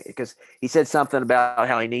because he said something about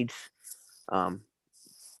how he needs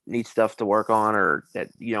stuff to work on, or that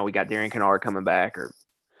we got Darian Kennard coming back, or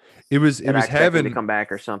it was having to come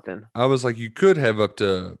back or something. I was like, you could have up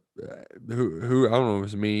to who I don't know if it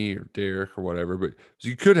was me or Derek or whatever, but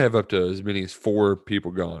you could have up to as many as 4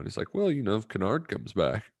 people gone. It's like, well, if Kennard comes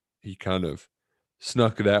back, he kind of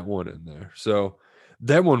snuck that one in there. So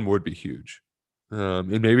that one would be huge.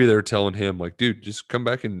 And maybe they're telling him like, dude, just come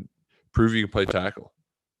back and prove you can play tackle.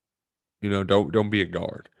 Don't be a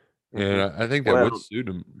guard. And I think that would suit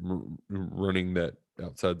him running that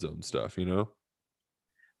outside zone stuff,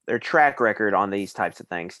 Their track record on these types of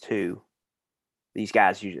things too. These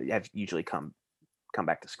guys usually come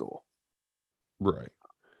back to school. Right.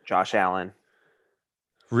 Josh Allen.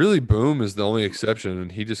 Really, Boom is the only exception,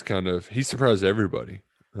 and he just he surprised everybody.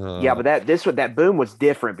 Yeah, but that Boom was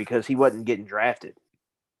different because he wasn't getting drafted.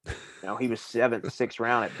 He was 7th, 6th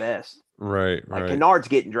round at best. Right. Like Kennard's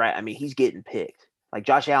getting drafted. I mean, he's getting picked. Like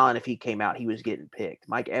Josh Allen, if he came out, he was getting picked.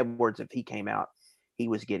 Mike Edwards, if he came out, he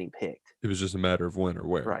was getting picked. It was just a matter of when or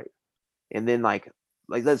where. Right. And then like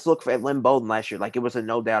let's look at Lynn Bolden last year. Like it was a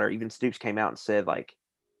no doubter. Even Stoops came out and said like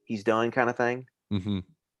he's done kind of thing. Mm-hmm.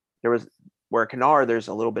 There was where Kennard, there's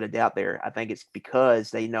a little bit of doubt there. I think it's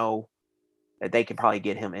because they know that they can probably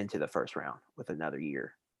get him into the first round with another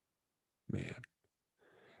year. Man.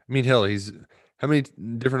 I mean, hell, how many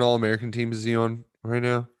different All-American teams is he on right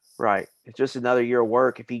now? Right. It's just another year of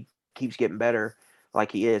work if he keeps getting better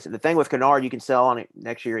like he is. And the thing with Kennard, you can sell on it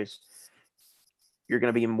next year is you're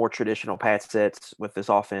going to be in more traditional pass sets with this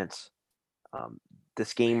offense. The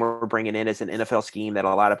scheme we're bringing in is an NFL scheme that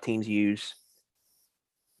a lot of teams use.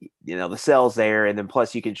 The sell's there, and then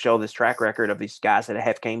plus you can show this track record of these guys that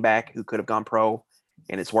have came back who could have gone pro,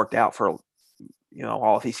 and it's worked out for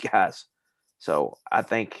all of these guys. So I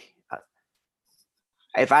think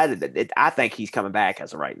I think he's coming back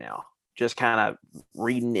as of right now. Just kind of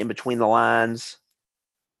reading in between the lines,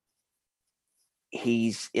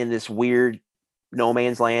 he's in this weird no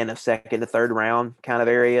man's land of 2nd to 3rd round kind of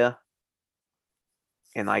area.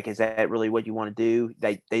 And like, is that really what you want to do?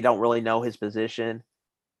 They don't really know his position.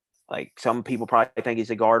 Like some people probably think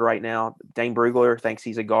he's a guard right now. Dane Brugler thinks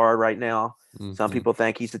he's a guard right now. Mm-hmm. Some people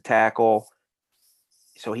think he's a tackle.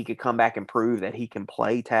 So he could come back and prove that he can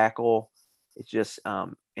play tackle. It's just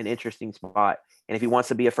an interesting spot. And if he wants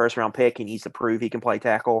to be a first-round pick, he needs to prove he can play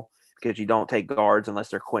tackle because you don't take guards unless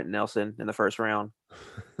they're Quentin Nelson in the first round.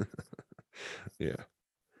 Yeah.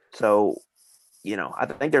 So, I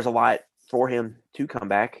think there's a lot for him to come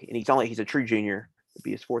back. And he's a true junior. It'll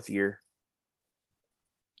be his 4th year.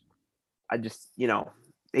 I just,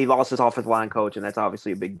 he lost his offensive line coach, and that's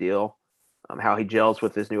obviously a big deal. How he gels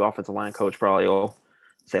with his new offensive line coach probably will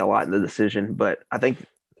say a lot in the decision. But I think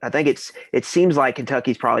it seems like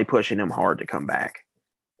Kentucky's probably pushing him hard to come back,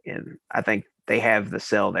 and I think they have the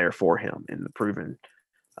sell there for him and the proven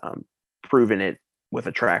it with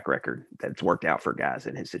a track record that's worked out for guys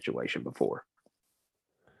in his situation before.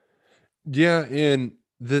 Yeah, and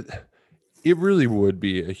it really would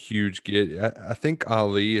be a huge get. I think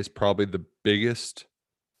Ali is probably the biggest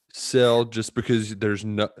sell just because there's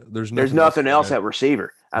nothing else at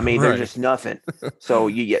receiver. I mean, there's just nothing. So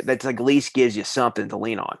that's like at least gives you something to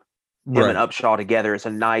lean on. Him and Upshaw together is a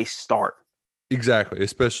nice start. Exactly,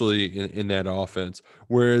 especially in that offense.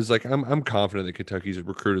 Whereas, like, I'm confident that Kentucky's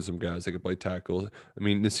recruited some guys that can play tackle. I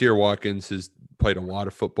mean, Nasir Watkins has played a lot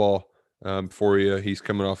of football for you. He's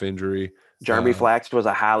coming off injury. Jeremy Flax was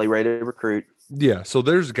a highly rated recruit. Yeah, so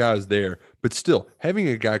there's guys there. But still, having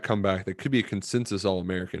a guy come back that could be a consensus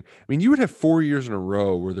All-American. I mean, you would have 4 years in a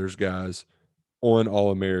row where there's guys on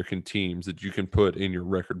All-American teams that you can put in your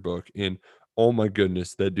record book. And, oh, my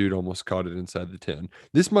goodness, that dude almost caught it inside the 10.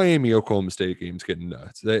 This Miami-Oklahoma State game's getting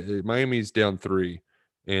nuts. Miami's down 3,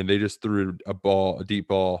 and they just threw a deep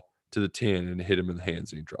ball to the 10 and hit him in the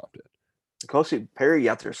hands, and he dropped it. Kosi Perry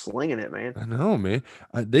out there slinging it, man. I know, man.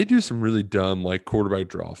 They do some really dumb, like, quarterback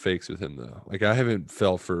draw fakes with him, though. Like, I haven't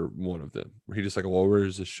fell for one of them where he just, like,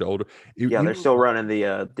 lowers his shoulder. They're still running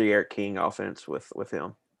the Eric King offense with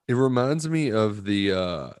him. It reminds me of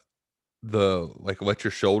the like, let your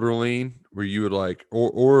shoulder lean where you would, like,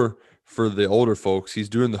 or for the older folks, he's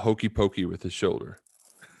doing the hokey pokey with his shoulder.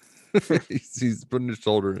 he's putting his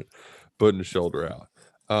shoulder in, putting his shoulder out.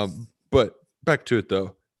 But back to it,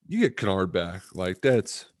 though. You get Kennard back, like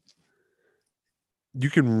you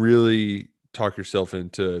can really talk yourself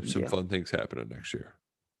into some fun things happening next year.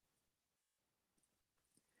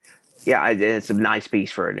 Yeah, it's a nice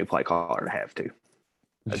piece for a new play caller to have too.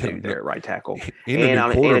 Dude there at right tackle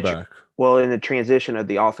and quarterback. In the transition of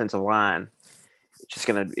the offensive line,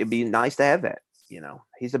 it'd be nice to have that.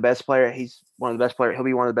 he's the best player. He's one of the best players. He'll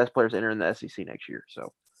be one of the best players entering the SEC next year.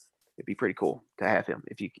 So it'd be pretty cool to have him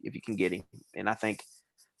if you can get him. And I think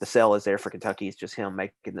the sell is there for Kentucky. It's just him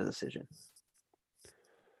making the decision.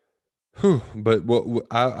 But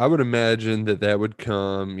I would imagine that would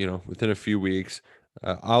come, within a few weeks.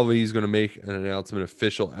 Ali's going to make an announcement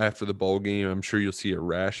official after the bowl game. I'm sure you'll see a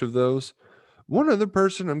rash of those. One other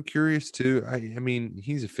person I'm curious to, I mean,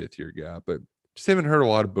 he's a fifth-year guy, but just haven't heard a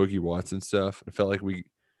lot of Boogie Watson stuff. I felt like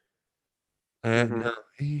no,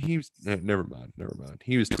 he was never mind.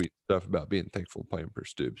 He was tweeting stuff about being thankful playing for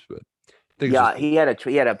Stoops, but he had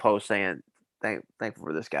a post saying thankful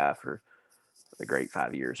for this guy for the great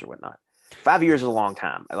 5 years or whatnot. 5 years is a long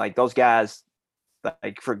time. Like those guys,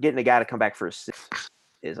 like for getting a guy to come back for a six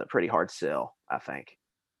is a pretty hard sell, I think.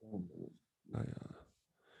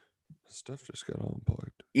 Stuff just got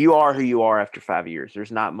unplugged. You are who you are after 5 years.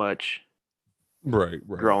 There's not much right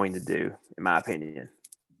growing to do, in my opinion.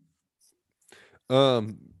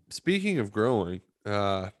 Speaking of growing,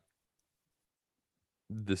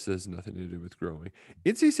 this has nothing to do with growing.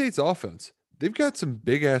 NC State's offense, they've got some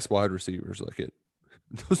big ass wide receivers. Like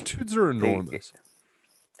those dudes are enormous.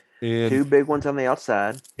 And 2 big ones on the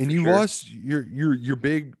outside. And you lost your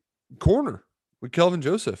big corner with Kelvin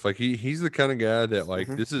Joseph. Like he's the kind of guy that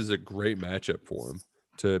this is a great matchup for him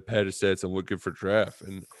to pad his stats and look good for draft.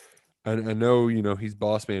 And I know, he's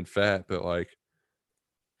boss man fat, but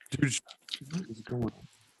dude, what is going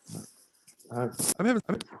on? I'm having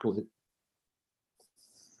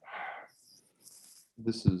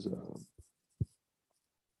this is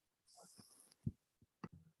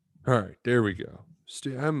all right, there we go.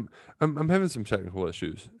 I'm having some technical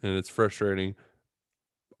issues and it's frustrating.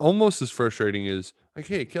 Almost as frustrating as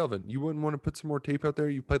hey, Kelvin, you wouldn't want to put some more tape out there?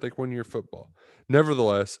 You played 1 year football.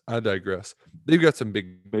 Nevertheless, I digress. They've got some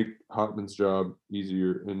make Hotman's job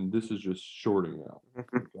easier, and this is just shorting out.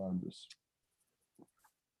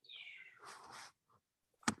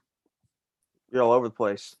 You're all over the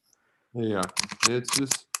place. Yeah, it's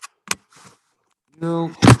just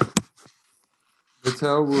it's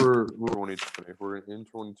how we're 2020. We're in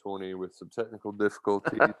 2020 with some technical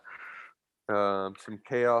difficulties. Some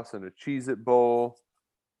chaos in a Cheez-It Bowl.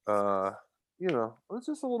 It's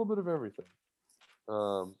just a little bit of everything.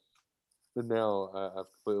 But now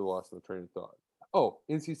I've completely lost my train of thought. Oh,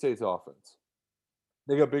 NC State's offense.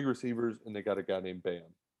 They got big receivers, and they got a guy named Bam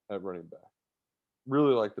at running back.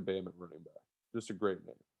 Really like the Bam at running back. Just a great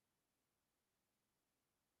name.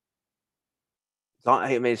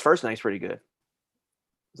 His first name's pretty good.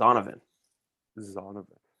 Zonovan.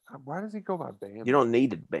 Why does he go by Bam? You don't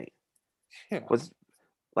need to Bam. Yeah.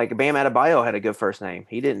 Bam Adebayo had a good first name.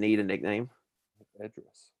 He didn't need a nickname.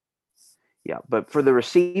 Edris. Yeah, but for the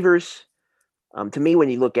receivers, to me, when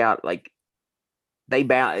you look out,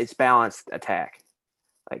 it's balanced attack.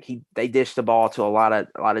 They dish the ball to a lot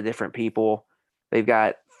of different people. They've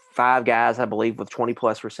got 5 guys, I believe, with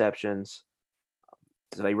 20+ receptions.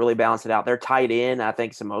 So they really balance it out. Their tight end, I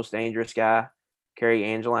think, is the most dangerous guy. Kerry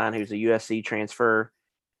Angeline, who's a USC transfer.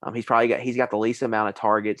 He's got the least amount of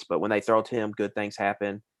targets, but when they throw to him, good things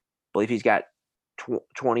happen. I believe he's got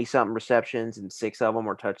 20-something receptions, and 6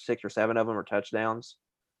 or 7 of them are touchdowns.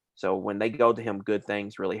 So when they go to him, good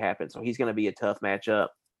things really happen. So he's going to be a tough matchup,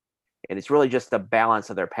 and it's really just the balance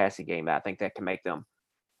of their passing game that I think that can make them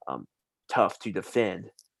tough to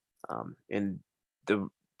defend.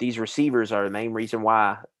 These receivers are the main reason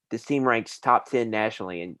why this team ranks top 10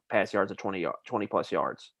 nationally in pass yards of 20+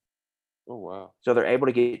 yards. Oh, wow. So they're able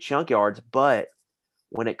to get chunk yards, but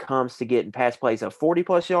when it comes to getting pass plays of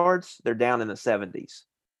 40+ yards, they're down in the 70s.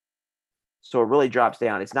 So it really drops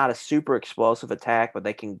down. It's not a super explosive attack, but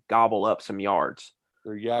they can gobble up some yards.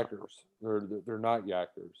 They're yackers. They're not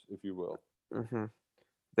yackers, if you will. Mm-hmm.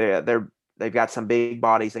 They've got some big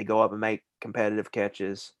bodies. They go up and make competitive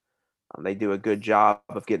catches. They do a good job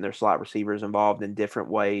of getting their slot receivers involved in different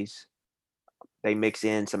ways. They mix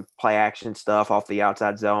in some play action stuff off the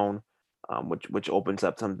outside zone, which opens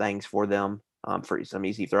up some things for them, for some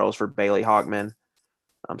easy throws for Bailey Hawkman.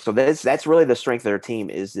 So that's really the strength of their team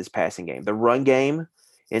is this passing game. The run game,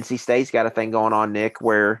 NC State's got a thing going on, Nick,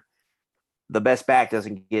 where the best back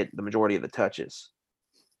doesn't get the majority of the touches.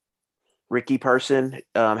 Ricky Person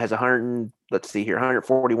has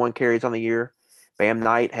 141 carries on the year. Bam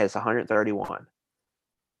Knight has 131.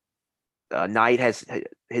 Knight has a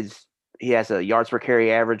yards per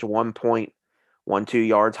carry average 1.12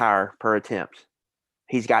 yards higher per attempt.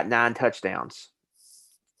 He's got 9 touchdowns.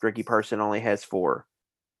 Ricky Person only has 4.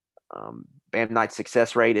 Bam Knight's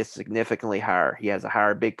success rate is significantly higher. He has a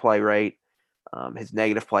higher big play rate. His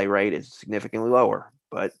negative play rate is significantly lower,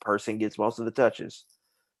 but Person gets most of the touches.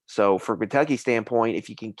 So for Kentucky's standpoint, if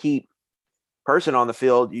you can keep Person on the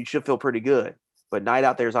field, you should feel pretty good. But Knight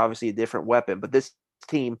out there is obviously a different weapon. But this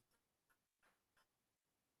team,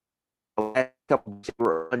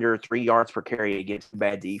 were under 3 yards per carry against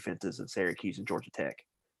bad defenses in Syracuse and Georgia Tech.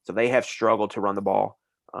 So they have struggled to run the ball.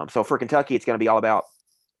 So for Kentucky, it's going to be all about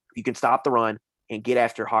you can stop the run and get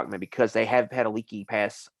after Hockman because they have had a leaky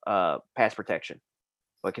pass protection.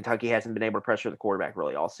 But Kentucky hasn't been able to pressure the quarterback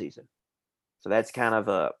really all season. So that's kind of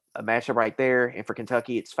a matchup right there. And for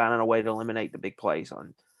Kentucky, it's finding a way to eliminate the big plays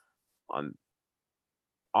on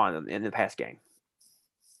in the pass game.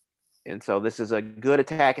 And so this is a good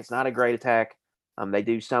attack. It's not a great attack. They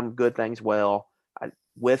do some good things well.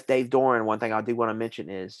 With Dave Doran, one thing I do want to mention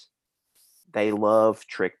is they love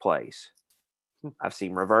trick plays. I've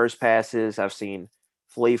seen reverse passes. I've seen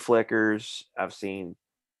flea flickers. I've seen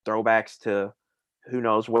throwbacks to who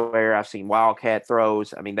knows where. I've seen wildcat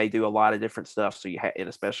throws. I mean, they do a lot of different stuff. So and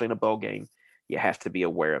especially in a bowl game, you have to be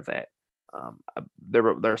aware of that.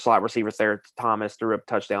 Their slot receivers there, Thomas, threw a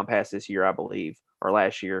touchdown pass this year, I believe, or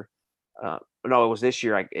last year. No, it was this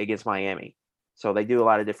year against Miami. So they do a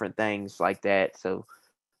lot of different things like that. So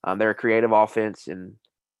they're a creative offense, and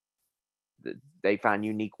they find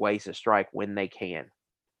unique ways to strike when they can.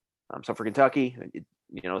 So for Kentucky,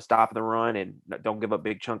 stop the run and don't give up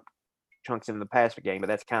big chunks in the pass game, but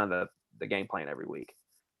that's kind of the game plan every week.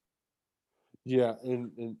 Yeah,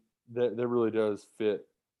 and that really does fit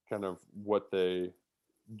kind of what they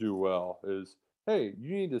do well is, hey,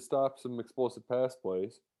 you need to stop some explosive pass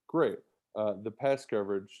plays. Great. The pass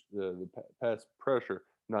coverage, the pass pressure,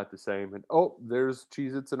 not the same. And, there's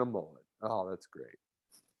Cheez-Its in a mullet. Oh, that's great.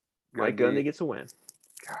 Mike Gundy gets a win.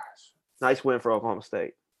 Gosh. Nice win for Oklahoma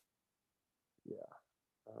State. Yeah.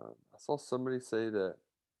 I saw somebody say that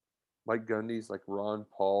Mike Gundy's like Ron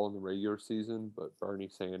Paul in the regular season, but Bernie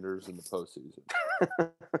Sanders in the postseason.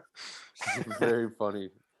 Very funny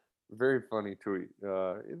tweet.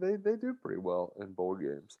 They do pretty well in bowl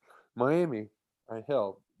games. Miami,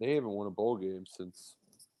 they haven't won a bowl game since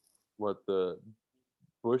the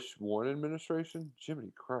Bush 1 administration?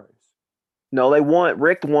 Jiminy Christ. No, they won.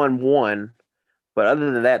 Rick won 1, but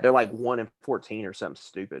other than that, they're like 1-14 or something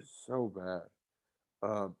stupid. So bad.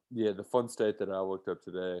 The fun stat that I looked up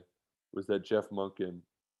today was that Jeff Monken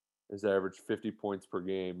has averaged 50 points per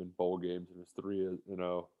game in bowl games and is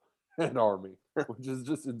 3-0 in Army, which is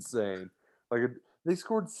just insane. Like they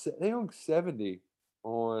hung 70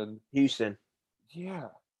 on Houston. Yeah,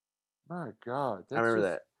 my God, I remember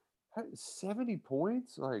that 70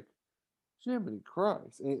 points. Like, Jiminy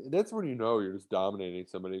Christ, and that's when you're just dominating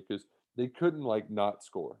somebody because they couldn't not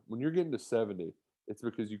score. When you're getting to 70, it's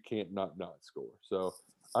because you can't not score. So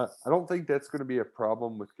I don't think that's going to be a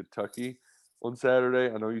problem with Kentucky on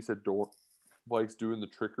Saturday. I know you said Blake's doing the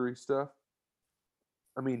trickery stuff.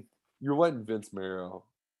 I mean, you're letting Vince Marrow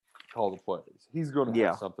call the plays. He's going to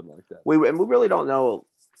have something like that. We really don't know.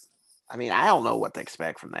 I mean, I don't know what to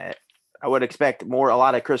expect from that. I would expect a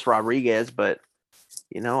lot of Chris Rodriguez, but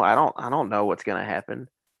I don't know what's going to happen.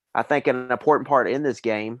 I think an important part in this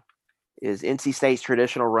game is NC State's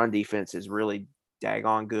traditional run defense is really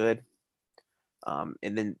daggone good. And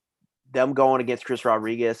then them going against Chris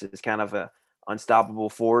Rodriguez is kind of a unstoppable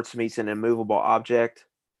force meets an immovable object.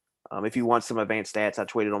 If you want some advanced stats, I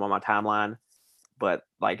tweeted them on my timeline. But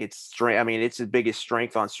it's strength. I mean, it's the biggest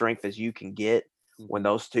strength on strength as you can get when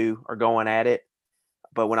those two are going at it.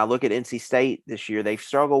 But when I look at NC State this year, they've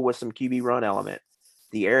struggled with some QB run element.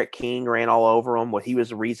 The Eric King ran all over them. He was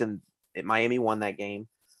the reason that Miami won that game.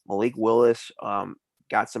 Malik Willis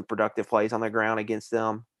got some productive plays on the ground against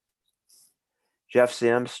them. Jeff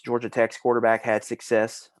Sims, Georgia Tech's quarterback, had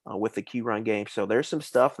success with the Q run game. So there's some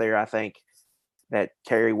stuff there, I think, that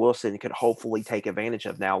Terry Wilson could hopefully take advantage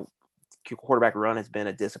of. Now, quarterback run has been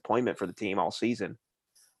a disappointment for the team all season.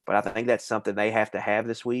 But I think that's something they have to have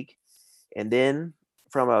this week. And then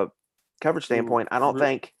from a coverage standpoint, I don't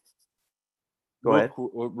think – Go ahead.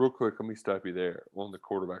 Real quick, let me stop you there on the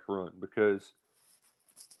quarterback run because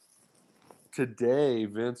today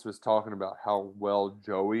Vince was talking about how well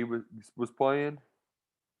Joey was playing.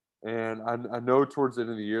 And I know towards the end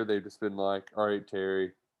of the year they've just been like, all right,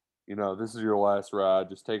 Terry, this is your last ride.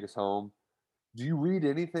 Just take us home. Do you read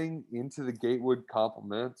anything into the Gatewood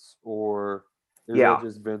compliments or is that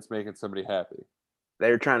just Vince making somebody happy?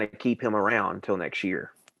 They're trying to keep him around until next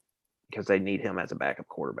year because they need him as a backup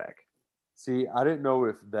quarterback. See, I didn't know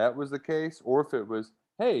if that was the case or if it was,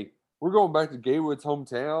 hey, we're going back to Gatewood's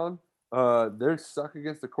hometown. They're stuck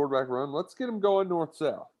against the quarterback run. Let's get them going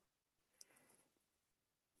north-south.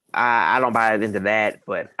 I don't buy into that,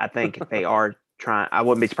 but I think they are trying. I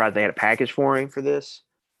wouldn't be surprised if they had a package for him for this.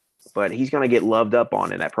 but he's going to get loved up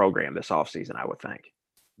on in that program this offseason, I would think.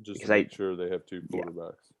 Just Because to make sure they have two Yeah.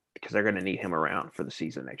 quarterbacks. because they're going to need him around for the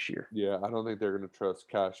season next year. Yeah, I don't think they're going to trust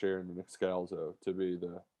Kyle Sharon and Nick Scalzo to be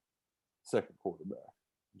the second quarterback.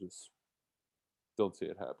 Just don't see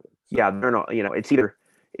it happening. So, Yeah, they're not. It's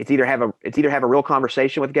either have a real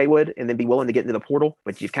conversation with Gatewood and then be willing to get into the portal,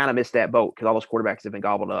 but you've kind of missed that boat because all those quarterbacks have been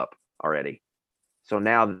gobbled up already. So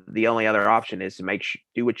now the only other option is to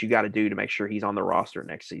do what you got to do to make sure he's on the roster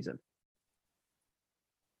next season.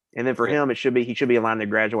 And then for him, he should be aligned to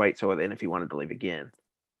graduate. So then if he wanted to leave again,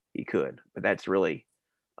 he could. But that's really,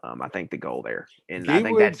 I think, the goal there. And I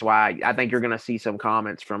think that's why I think you're going to see some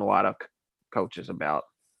comments from a lot of coaches about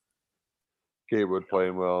Gatewood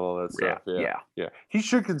playing well and all that stuff. Yeah. He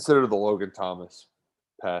should consider the Logan Thomas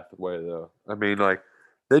pathway, though. I mean, like,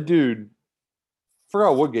 that dude,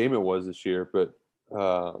 forgot what game it was this year, but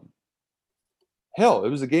hell, it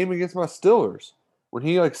was a game against my Steelers when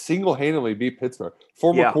he, like, single-handedly beat Pittsburgh.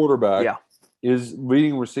 Former quarterback is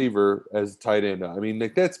leading receiver as tight end. I mean,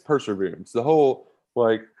 like, that's perseverance. The whole,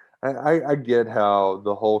 like, I get how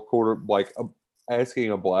the whole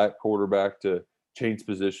asking a black quarterback to change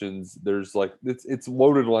positions, there's like it's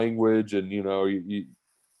loaded language, and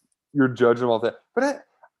you're judging all that. But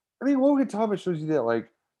I mean, Logan Thomas shows you that, like,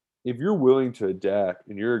 if you're willing to adapt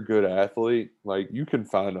and you're a good athlete, like, you can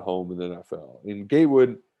find a home in the NFL. And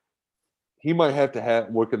Gatewood, he might have to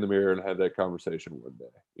look in the mirror and have that conversation one day.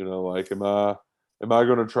 Like, am I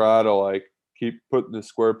going to try to, like, keep putting the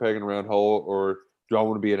square peg in a round hole, or do I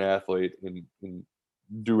want to be an athlete and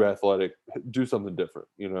do something different?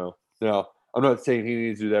 Now, I'm not saying he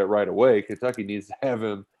needs to do that right away. Kentucky needs to have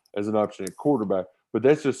him as an option at quarterback, but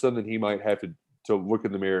that's just something he might have to look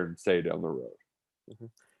in the mirror and say down the road.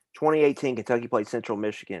 2018, Kentucky played Central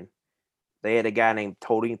Michigan. They had a guy named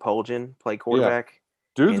Tony Poljan play quarterback.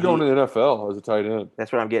 Dude's going to the NFL as a tight end.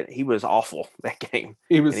 That's what I'm getting. He was awful that game.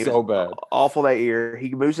 He was so bad. Awful that year. He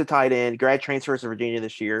moves to tight end. Grad transfers to Virginia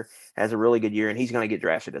this year. Has a really good year, and he's going to get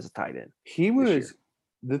drafted as a tight end.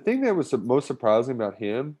 The thing that was most surprising about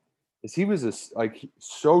him is he was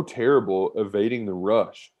so terrible evading the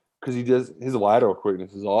rush because his lateral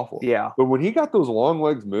quickness is awful. Yeah. But when he got those long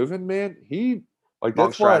legs moving, man,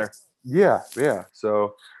 that's why. Yeah.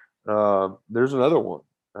 So there's another one.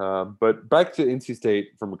 But back to NC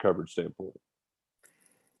State from a coverage standpoint.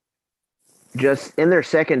 Just in their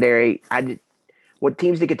secondary, what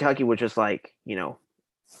teams did Kentucky was just like,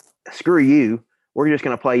 screw you. We're just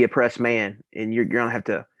going to play you press man, and you're going to have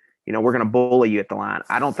to, we're going to bully you at the line.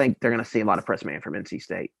 I don't think they're going to see a lot of press man from NC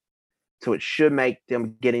State. So it should make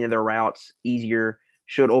them getting into their routes easier,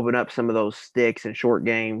 should open up some of those sticks and short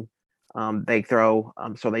game they throw,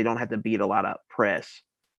 so they don't have to beat a lot of press.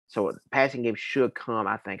 So passing game should come,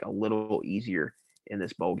 I think, a little easier in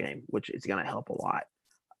this bowl game, which is going to help a lot.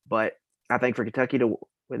 But I think for Kentucky to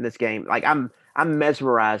win this game, like I'm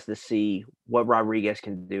mesmerized to see what Rodriguez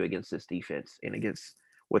can do against this defense and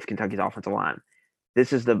with Kentucky's offensive line.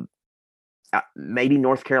 This is maybe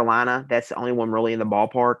North Carolina. That's the only one really in the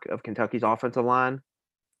ballpark of Kentucky's offensive line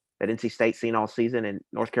that NC State's seen all season. And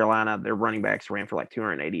North Carolina, their running backs ran for like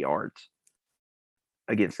 280 yards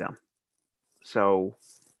against them. So,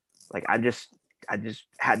 like, how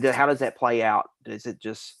does that play out?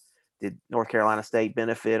 Did North Carolina State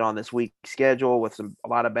benefit on this weak schedule with a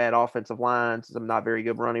lot of bad offensive lines, some not very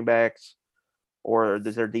good running backs, or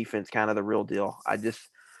is their defense kind of the real deal? I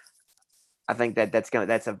think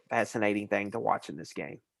that's a fascinating thing to watch in this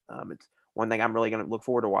game. It's one thing I'm really going to look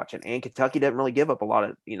forward to watching. And Kentucky doesn't really give up a lot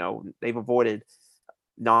of, they've avoided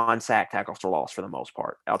non-sack tackles for loss for the most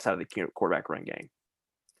part outside of the quarterback run game.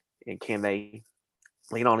 And can they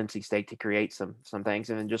lean on NC State to create some things?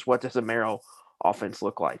 And then just what does the Merrill offense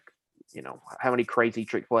look like? How many crazy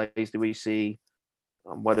trick plays do we see?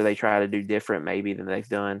 What do they try to do different maybe than they've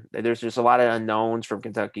done? There's just a lot of unknowns from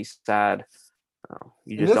Kentucky's side.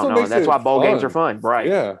 You just don't know. And that's why bowl games are fun. Right.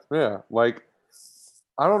 Yeah. Like,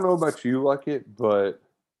 I don't know about you, Luckett, but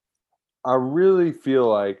I really feel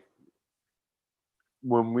like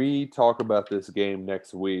when we talk about this game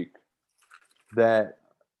next week, that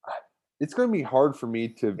it's going to be hard for me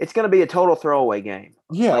to – It's going to be a total throwaway game.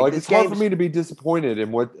 Yeah, like it's hard for me to be disappointed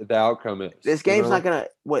in what the outcome is. This game's not going to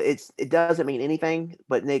 – it doesn't mean anything,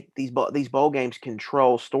 but, Nick, these bowl games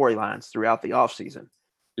control storylines throughout the offseason.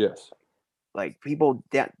 Yes. Like, people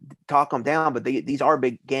talk them down, but these are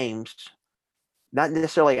big games. Not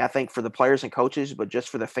necessarily, I think, for the players and coaches, but just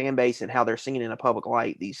for the fan base and how they're seen in a public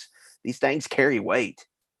light. These things carry weight.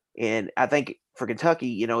 And I think for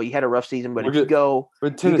Kentucky, he had a rough season, but if you go –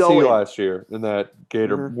 With Tennessee last year in that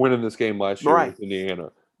Gator winning this game last year with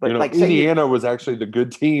Indiana. But Indiana was actually the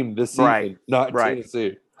good team this season, not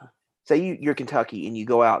Tennessee. say you're Kentucky and you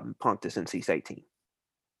go out and punk this NC State team.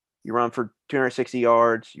 You run for 260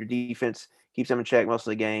 yards. Your defense keeps them in check most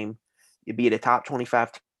of the game. You'd be at a top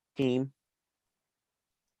 25 team.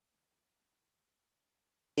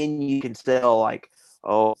 And you can sell like,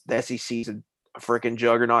 oh, the SEC's a freaking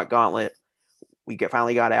juggernaut gauntlet. We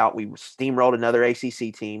finally got out. We steamrolled another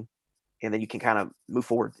ACC team. And then you can kind of move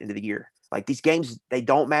forward into the year. Like these games, they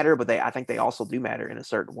don't matter, but I think they also do matter in a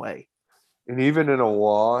certain way. And even in a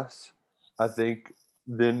loss, I think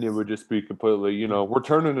then it would just be completely, we're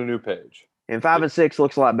turning a new page. And 5-6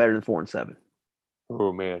 looks a lot better than 4-7.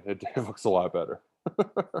 Oh man, it looks a lot better. A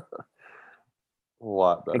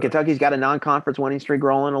lot better. And Kentucky's got a non-conference winning streak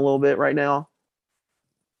rolling a little bit right now.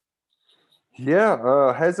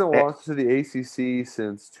 Yeah, hasn't lost to the ACC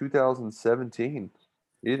since 2017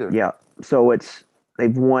 either. Yeah, so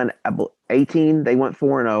they've won 18. They went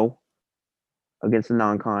 4-0 against the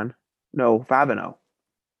non-con. No, 5-0.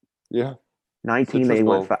 Yeah. 19 they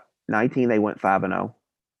went 5-0.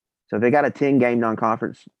 So they got a 10-game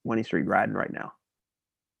non-conference winning streak riding right now.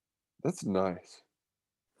 That's nice.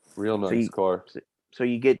 Real nice, Clark. So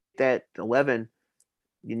you get that 11,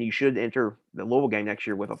 and you should enter the Louisville game next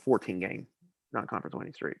year with a 14-game non-conference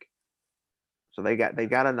winning streak. So they've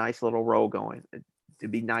got a nice little roll going.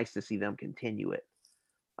 It'd be nice to see them continue it.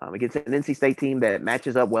 Against an NC State team that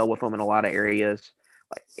matches up well with them in a lot of areas.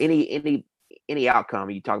 Like any outcome,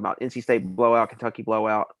 you talk about NC State blowout, Kentucky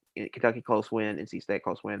blowout, Kentucky close win, NC State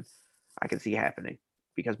close win, I can see happening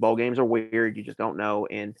because bowl games are weird. You just don't know,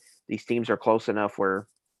 and these teams are close enough where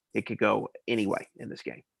it could go anyway in this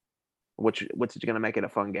game, which is going to make it a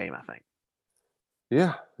fun game, I think.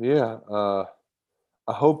 Yeah.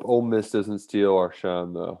 I hope Ole Miss doesn't steal our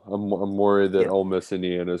shine, though. I'm worried that Ole Miss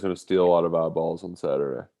Indiana is going to steal a lot of eyeballs on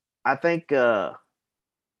Saturday. I think I'm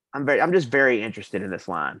just very interested in this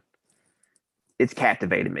line. It's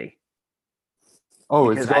captivated me. Oh,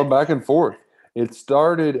 it's gone back and forth. It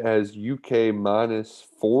started as UK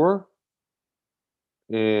 -4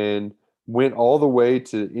 and went all the way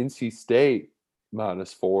to NC State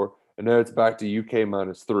 -4, and now it's back to UK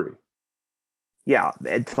 -3. Yeah,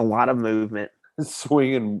 it's a lot of movement.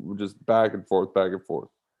 Swinging just back and forth, back and forth.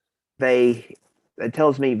 It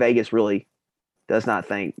tells me Vegas really does not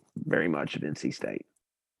think very much of NC State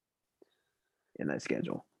in that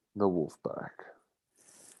schedule. The Wolfpack.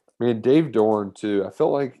 Man, Dave Dorn, too. I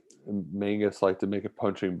felt like Mangus liked to make a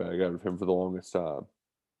punching bag out of him for the longest time.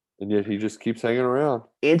 And yet he just keeps hanging around.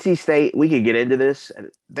 NC State, we could get into this.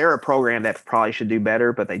 They're a program that probably should do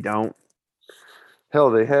better, but they don't. Hell,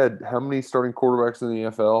 they had how many starting quarterbacks in the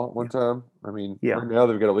NFL at one time? I mean, right now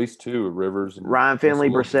they've got at least 2, Rivers and Ryan Finley,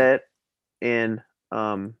 Brissett, and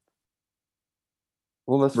well,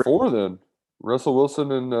 that's 4 then. Russell Wilson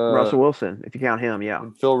and Russell Wilson, if you count him, yeah.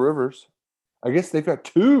 And Phil Rivers. I guess they've got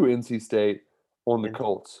 2 NC State on the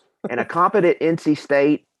Colts. And a competent NC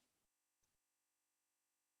State,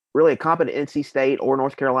 really a competent NC State or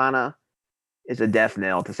North Carolina is a death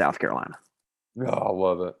knell to South Carolina. Oh, I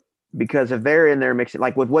love it. Because if they're in there mixing,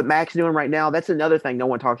 like with what Mac's doing right now, that's another thing no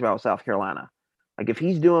one talks about with South Carolina. Like if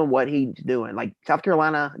he's doing what he's doing, like South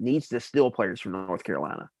Carolina needs to steal players from North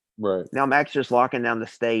Carolina. Right. Now Mac's just locking down the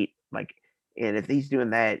state, like, and if he's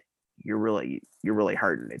doing that, you're really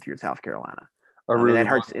hurting if you're South Carolina. That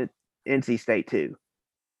hurts NC State too.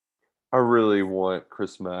 I really want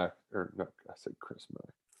Chris Mack, or no, I said Chris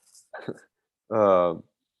Mack,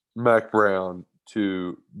 Mac Brown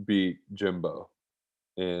to beat Jimbo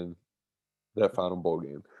in that final bowl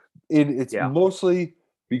game. And it's mostly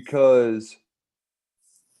because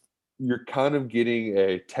you're kind of getting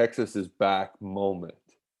a Texas is back moment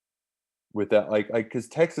with that. Like, because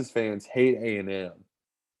Texas fans hate A&M.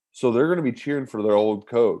 So they're going to be cheering for their old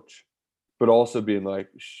coach, but also being like,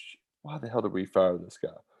 why the hell did we fire this guy?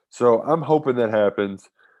 So I'm hoping that happens.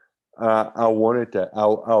 I want it to.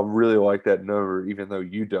 I'll really like that number, even though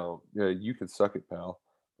you don't. Yeah, you can suck it, pal.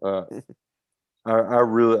 I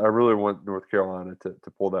really want North Carolina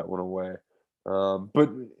to pull that one away. But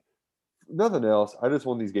nothing else. I just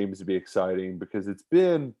want these games to be exciting because it's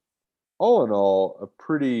been, all in all, a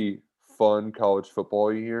pretty fun college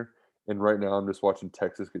football year. And right now I'm just watching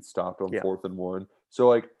Texas get stopped on 4th and 1. So,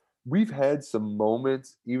 like, we've had some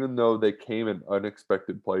moments, even though they came in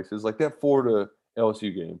unexpected places. Like that Florida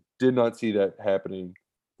LSU game. Did not see that happening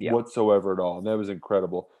whatsoever at all. And that was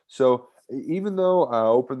incredible. So even though I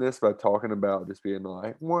opened this by talking about just being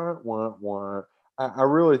like, wah, wah, wah, I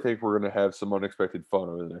really think we're going to have some unexpected fun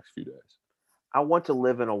over the next few days. I want to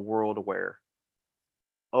live in a world where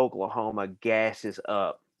Oklahoma gasses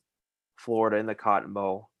up Florida in the Cotton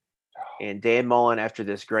Bowl. And Dan Mullen, after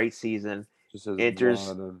this great season, Just as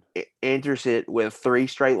enters it with 3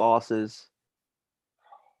 straight losses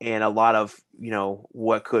and a lot of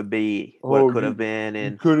what could be, what could have been,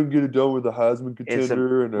 and couldn't get it done with a Heisman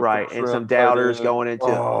contender and some doubters going into.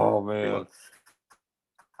 Oh man,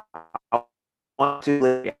 I want to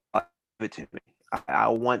live it to me. I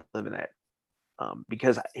want to live in that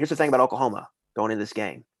because here's the thing about Oklahoma going in this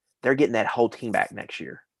game: they're getting that whole team back next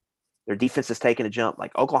year. Their defense is taking a jump.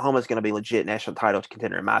 Like Oklahoma is going to be legit national title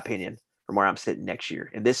contender, in my opinion, from where I'm sitting next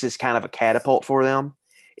year. And this is kind of a catapult for them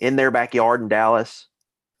in their backyard in Dallas.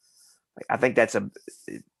 I think that's a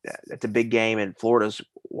big game, and Florida's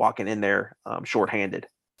walking in there shorthanded,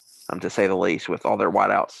 to say the least, with all their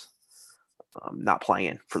wideouts not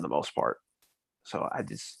playing for the most part. So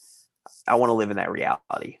I want to live in that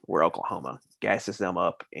reality where Oklahoma gasses them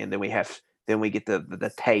up, and then we get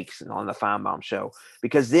the takes on the Feinbaum show,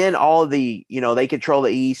 because then all the they control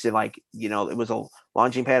the East, and it was a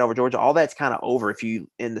launching pad over Georgia. All that's kind of over if you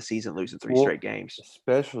end the season losing 3 straight games,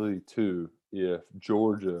 especially too if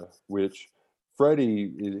Georgia, which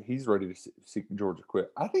Freddie he's ready to see Georgia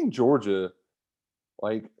quit. I think Georgia,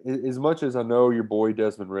 like as much as I know your boy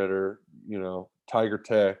Desmond Ritter, Tiger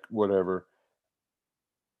Tech, whatever.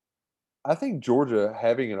 I think Georgia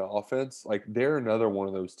having an offense, like they're another one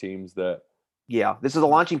of those teams that. Yeah, this is a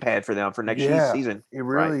launching pad for them for next year's season. It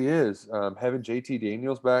really is. Having JT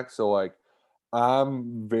Daniels back, so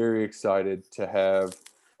I'm very excited to have.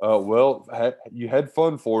 You had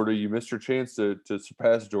fun, Florida. You missed your chance to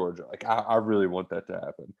surpass Georgia. I really want that to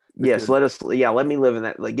happen. Yes, let me live in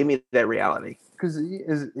that. Give me that reality. Because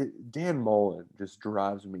Dan Mullen just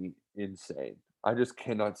drives me insane. I just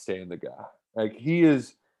cannot stand the guy. He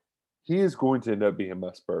is going to end up being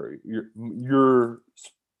my Spurrier.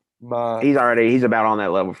 He's about on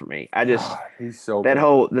that level for me. He's so that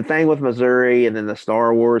good. The thing with Missouri, and then the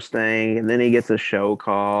Star Wars thing, and then he gets a show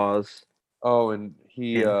cause. Oh, and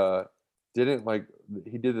he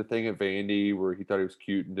he did the thing at Vandy where he thought he was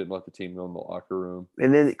cute and didn't let the team go in the locker room.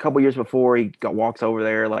 And then a couple years before, he walks over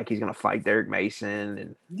there like he's gonna fight Derek Mason.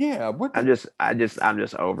 And I'm just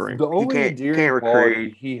over him. The only can't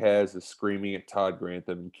recruit. He has is screaming at Todd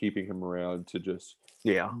Grantham and keeping him around to just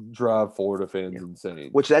drive Florida fans insane.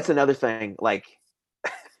 Which that's another thing.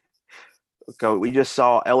 We just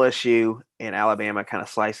saw LSU and Alabama kind of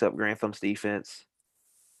slice up Grantham's defense.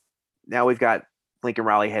 Now we've got Lincoln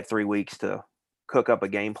Riley had 3 weeks to cook up a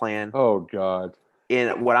game plan. Oh God!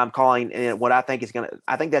 In what I'm calling, and what I think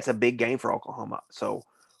I think that's a big game for Oklahoma. So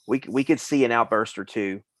we could see an outburst or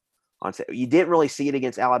two. You didn't really see it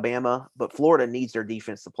against Alabama, but Florida needs their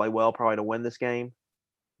defense to play well, probably to win this game.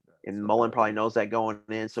 And Mullen probably knows that going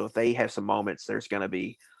in. So if they have some moments, there's going to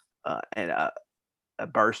be a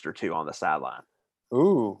burst or two on the sideline.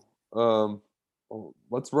 Ooh,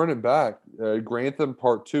 let's run it back. Grantham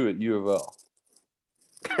Part 2 at U of L.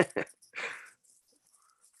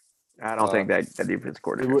 I don't think that defense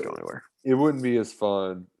coordinator is going anywhere. It wouldn't be as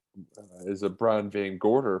fun as a Brian Van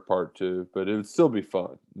Gorder Part 2, but it would still be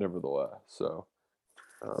fun, nevertheless. So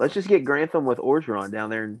let's just get Grantham with Orgeron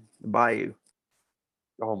down there in the Bayou.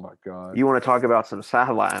 Oh my God! You want to talk about some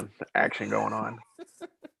sideline action going on?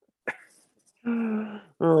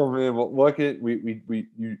 Oh man, well,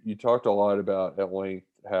 you talked a lot about at length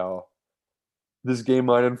how this game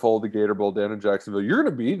might unfold the Gator Bowl down in Jacksonville. You're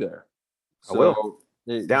going to be there. I will.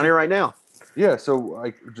 Down here right now. Yeah. So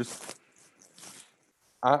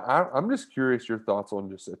I'm just curious your thoughts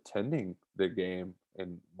on just attending the game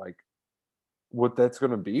and what that's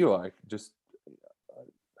going to be like. Just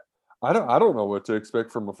I don't know what to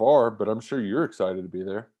expect from afar, but I'm sure you're excited to be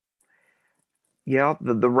there. Yeah,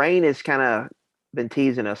 the rain has kind of been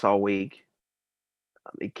teasing us all week.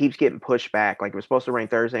 It keeps getting pushed back. It was supposed to rain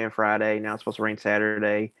Thursday and Friday. Now it's supposed to rain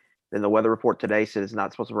Saturday. Then the weather report today says it's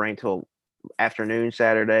not supposed to rain till afternoon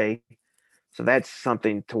Saturday. So that's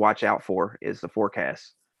something to watch out for, is the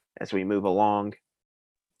forecast as we move along.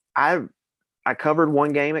 I covered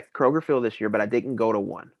one game at Kroger Field this year, but I didn't go to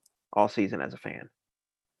one all season as a fan.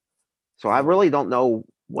 So I really don't know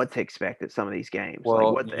what to expect at some of these games.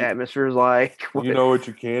 Well, what the atmosphere is like. You know what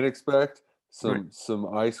you can expect?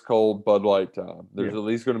 Some ice cold Bud Light time. There's at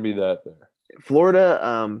least going to be that there.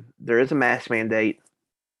 Florida, there is a mask mandate,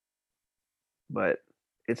 but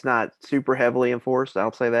it's not super heavily enforced.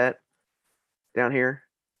 I'll say that down here.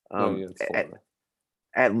 In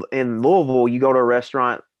Louisville, you go to a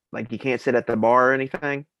restaurant, you can't sit at the bar or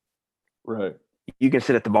anything. Right. You can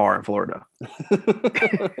sit at the bar in Florida.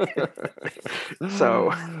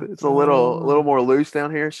 So it's a little more loose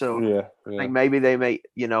down here. So yeah. I think maybe they may,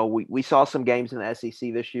 we saw some games in the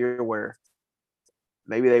SEC this year where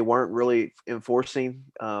maybe they weren't really enforcing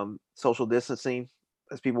social distancing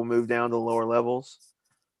as people move down to the lower levels.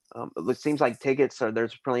 It seems like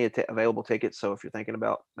there's plenty of available tickets. So if you're thinking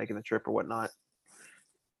about making the trip or whatnot,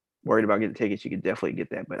 worried about getting tickets, you could definitely get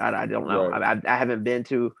that. But I don't know. Right. I haven't been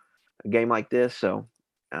to a game like this, so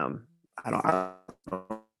I don't.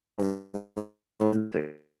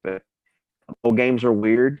 But bowl games are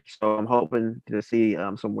weird, so I'm hoping to see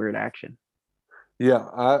some weird action.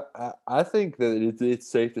 Yeah, I think that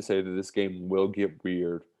it's safe to say that this game will get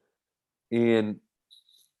weird, and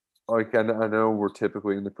like I know we're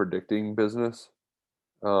typically in the predicting business,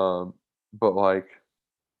 but like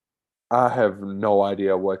I have no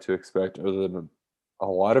idea what to expect other than a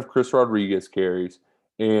lot of Chris Rodriguez carries,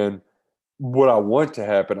 and what I want to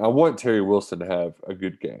happen. I want Terry Wilson to have a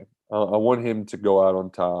good game. I want him to go out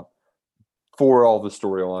on top for all the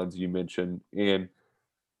storylines you mentioned, and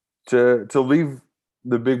to leave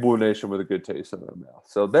the Big Blue Nation with a good taste in their mouth.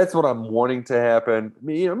 So that's what I'm wanting to happen.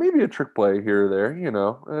 Maybe a trick play here or there.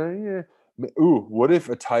 Yeah. Ooh, what if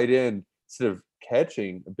a tight end, instead of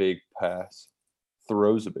catching a big pass,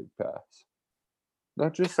 throws a big pass?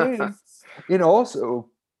 Not just saying. And also,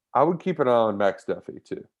 I would keep an eye on Max Duffy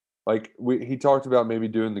too. Like he talked about maybe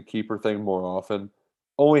doing the keeper thing more often.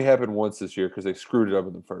 Only happened once this year because they screwed it up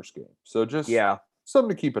in the first game. So just something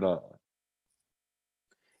to keep an eye on.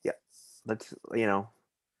 Let's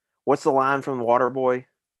what's the line from the Waterboy?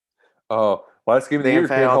 Oh, last game of the year,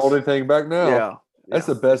 can't hold anything back now. Yeah. That's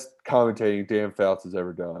the best commentating Dan Fouts has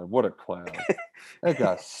ever done. What a clown. That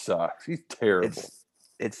guy sucks. He's terrible.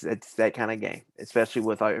 It's that kind of game, especially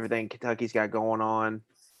with everything Kentucky's got going on,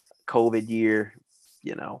 COVID year,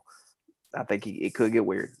 I think it could get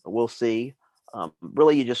weird. We'll see.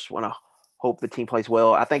 Really, you just want to hope the team plays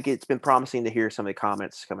well. I think it's been promising to hear some of the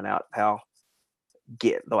comments coming out, pal.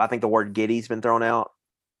 I think the word giddy's been thrown out.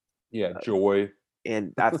 Yeah, joy.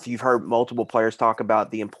 And you've heard multiple players talk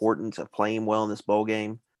about the importance of playing well in this bowl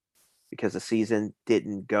game because the season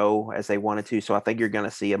didn't go as they wanted to. So I think you're going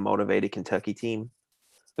to see a motivated Kentucky team.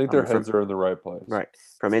 I think their heads are in the right place. Right.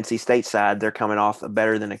 From NC State side, they're coming off a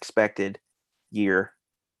better than expected year.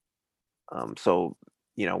 So,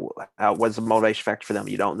 what's the motivation factor for them?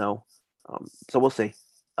 You don't know. So we'll see.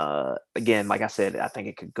 Again, like I said, I think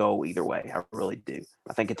it could go either way. I really do.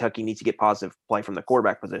 I think Kentucky needs to get positive play from the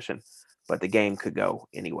quarterback position, but the game could go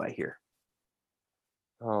anyway here.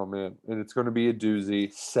 Oh, man. And it's going to be a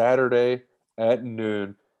doozy. Saturday at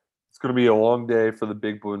noon. It's going to be a long day for the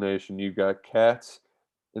Big Blue Nation. You've got Cats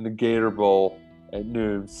in the Gator Bowl at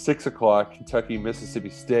noon, 6 o'clock, Kentucky, Mississippi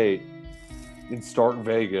State in Stark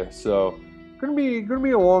Vegas. So going to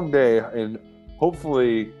be a long day, and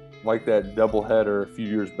hopefully, like that doubleheader a few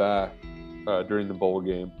years back during the bowl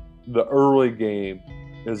game, the early game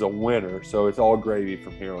is a winner, so it's all gravy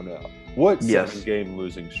from here on out. What 7-game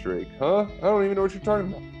losing streak, huh? I don't even know what you're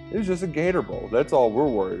talking about. It was just a Gator Bowl. That's all we're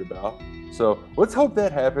worried about. So let's hope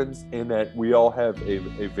that happens and that we all have a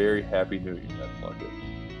very happy New Year at London.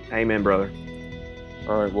 Amen, brother.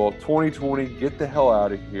 All right, well, 2020, get the hell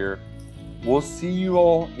out of here. We'll see you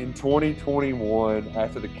all in 2021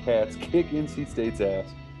 after the Cats kick NC State's ass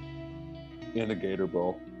in the Gator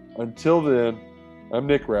Bowl. Until then, I'm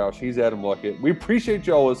Nick Roush. He's Adam Luckett. We appreciate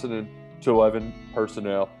y'all listening to 11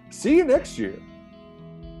 Personnel. See you next year.